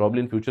 Yes, probably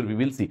in future we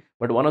will see.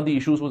 But one of the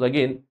issues was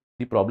again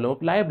the problem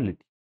of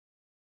liability.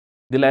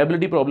 The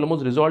liability problem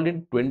was resolved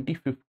in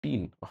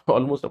 2015,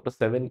 almost after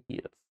 7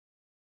 years.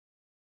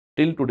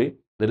 Till today,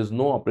 there is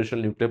no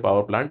operational nuclear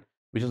power plant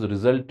which has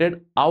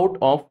resulted out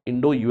of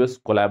Indo-US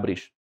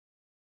collaboration.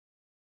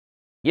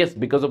 Yes,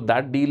 because of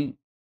that deal,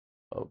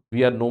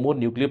 we are no more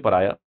nuclear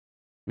pariah.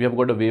 We have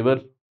got a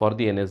waiver for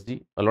the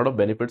NSG. A lot of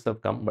benefits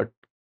have come, but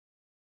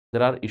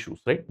there are issues,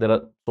 right? There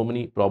are so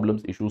many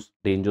problems, issues,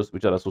 dangers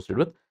which are associated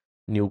with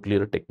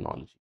nuclear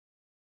technology.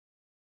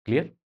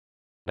 Clear?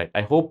 Right.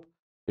 I hope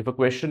if a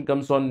question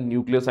comes on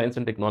nuclear science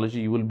and technology,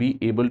 you will be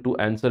able to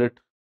answer it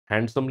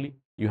handsomely.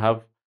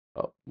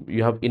 Uh,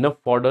 you have enough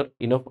fodder,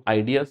 enough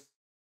ideas,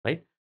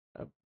 right?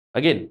 Uh,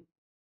 Again,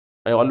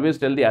 I always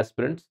tell the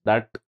aspirants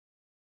that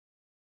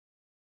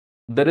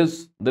there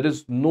is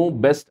no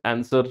best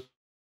answer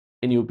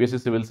in UPSC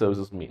civil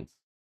services means.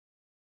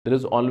 There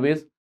is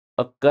always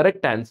a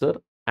correct answer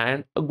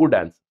and a good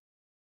answer.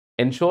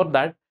 Ensure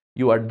that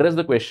you address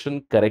the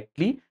question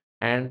correctly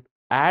and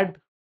add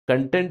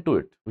content to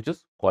it, which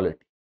is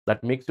quality.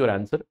 That makes your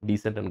answer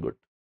decent and good.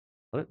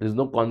 Right? There is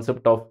no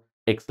concept of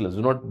excellence.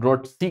 Do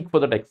not seek for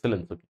that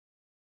excellence. Okay,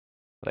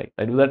 right?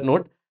 I do that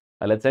note.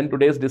 Let's end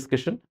today's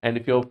discussion. And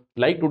if you have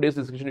liked today's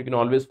discussion, you can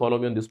always follow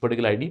me on this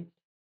particular ID.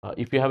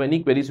 If you have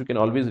any queries, you can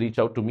always reach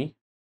out to me.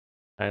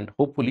 And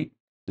hopefully,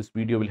 this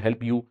video will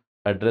help you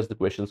address the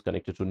questions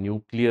connected to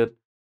nuclear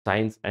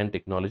science and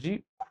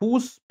technology,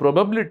 whose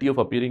probability of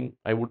appearing,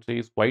 I would say,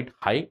 is quite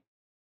high,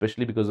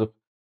 especially because of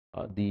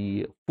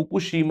the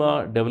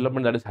Fukushima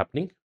development that is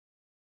happening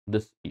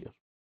this year.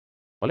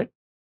 All right.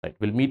 Right.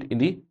 We'll meet in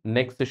the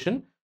next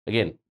session.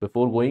 Again,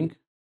 before going,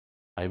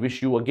 I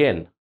wish you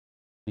again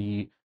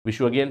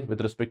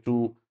with respect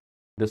to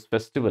this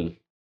festival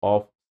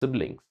of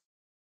siblings.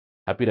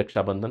 Happy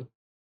Raksha Bandhan.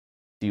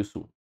 See you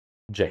soon.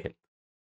 Jai Hind.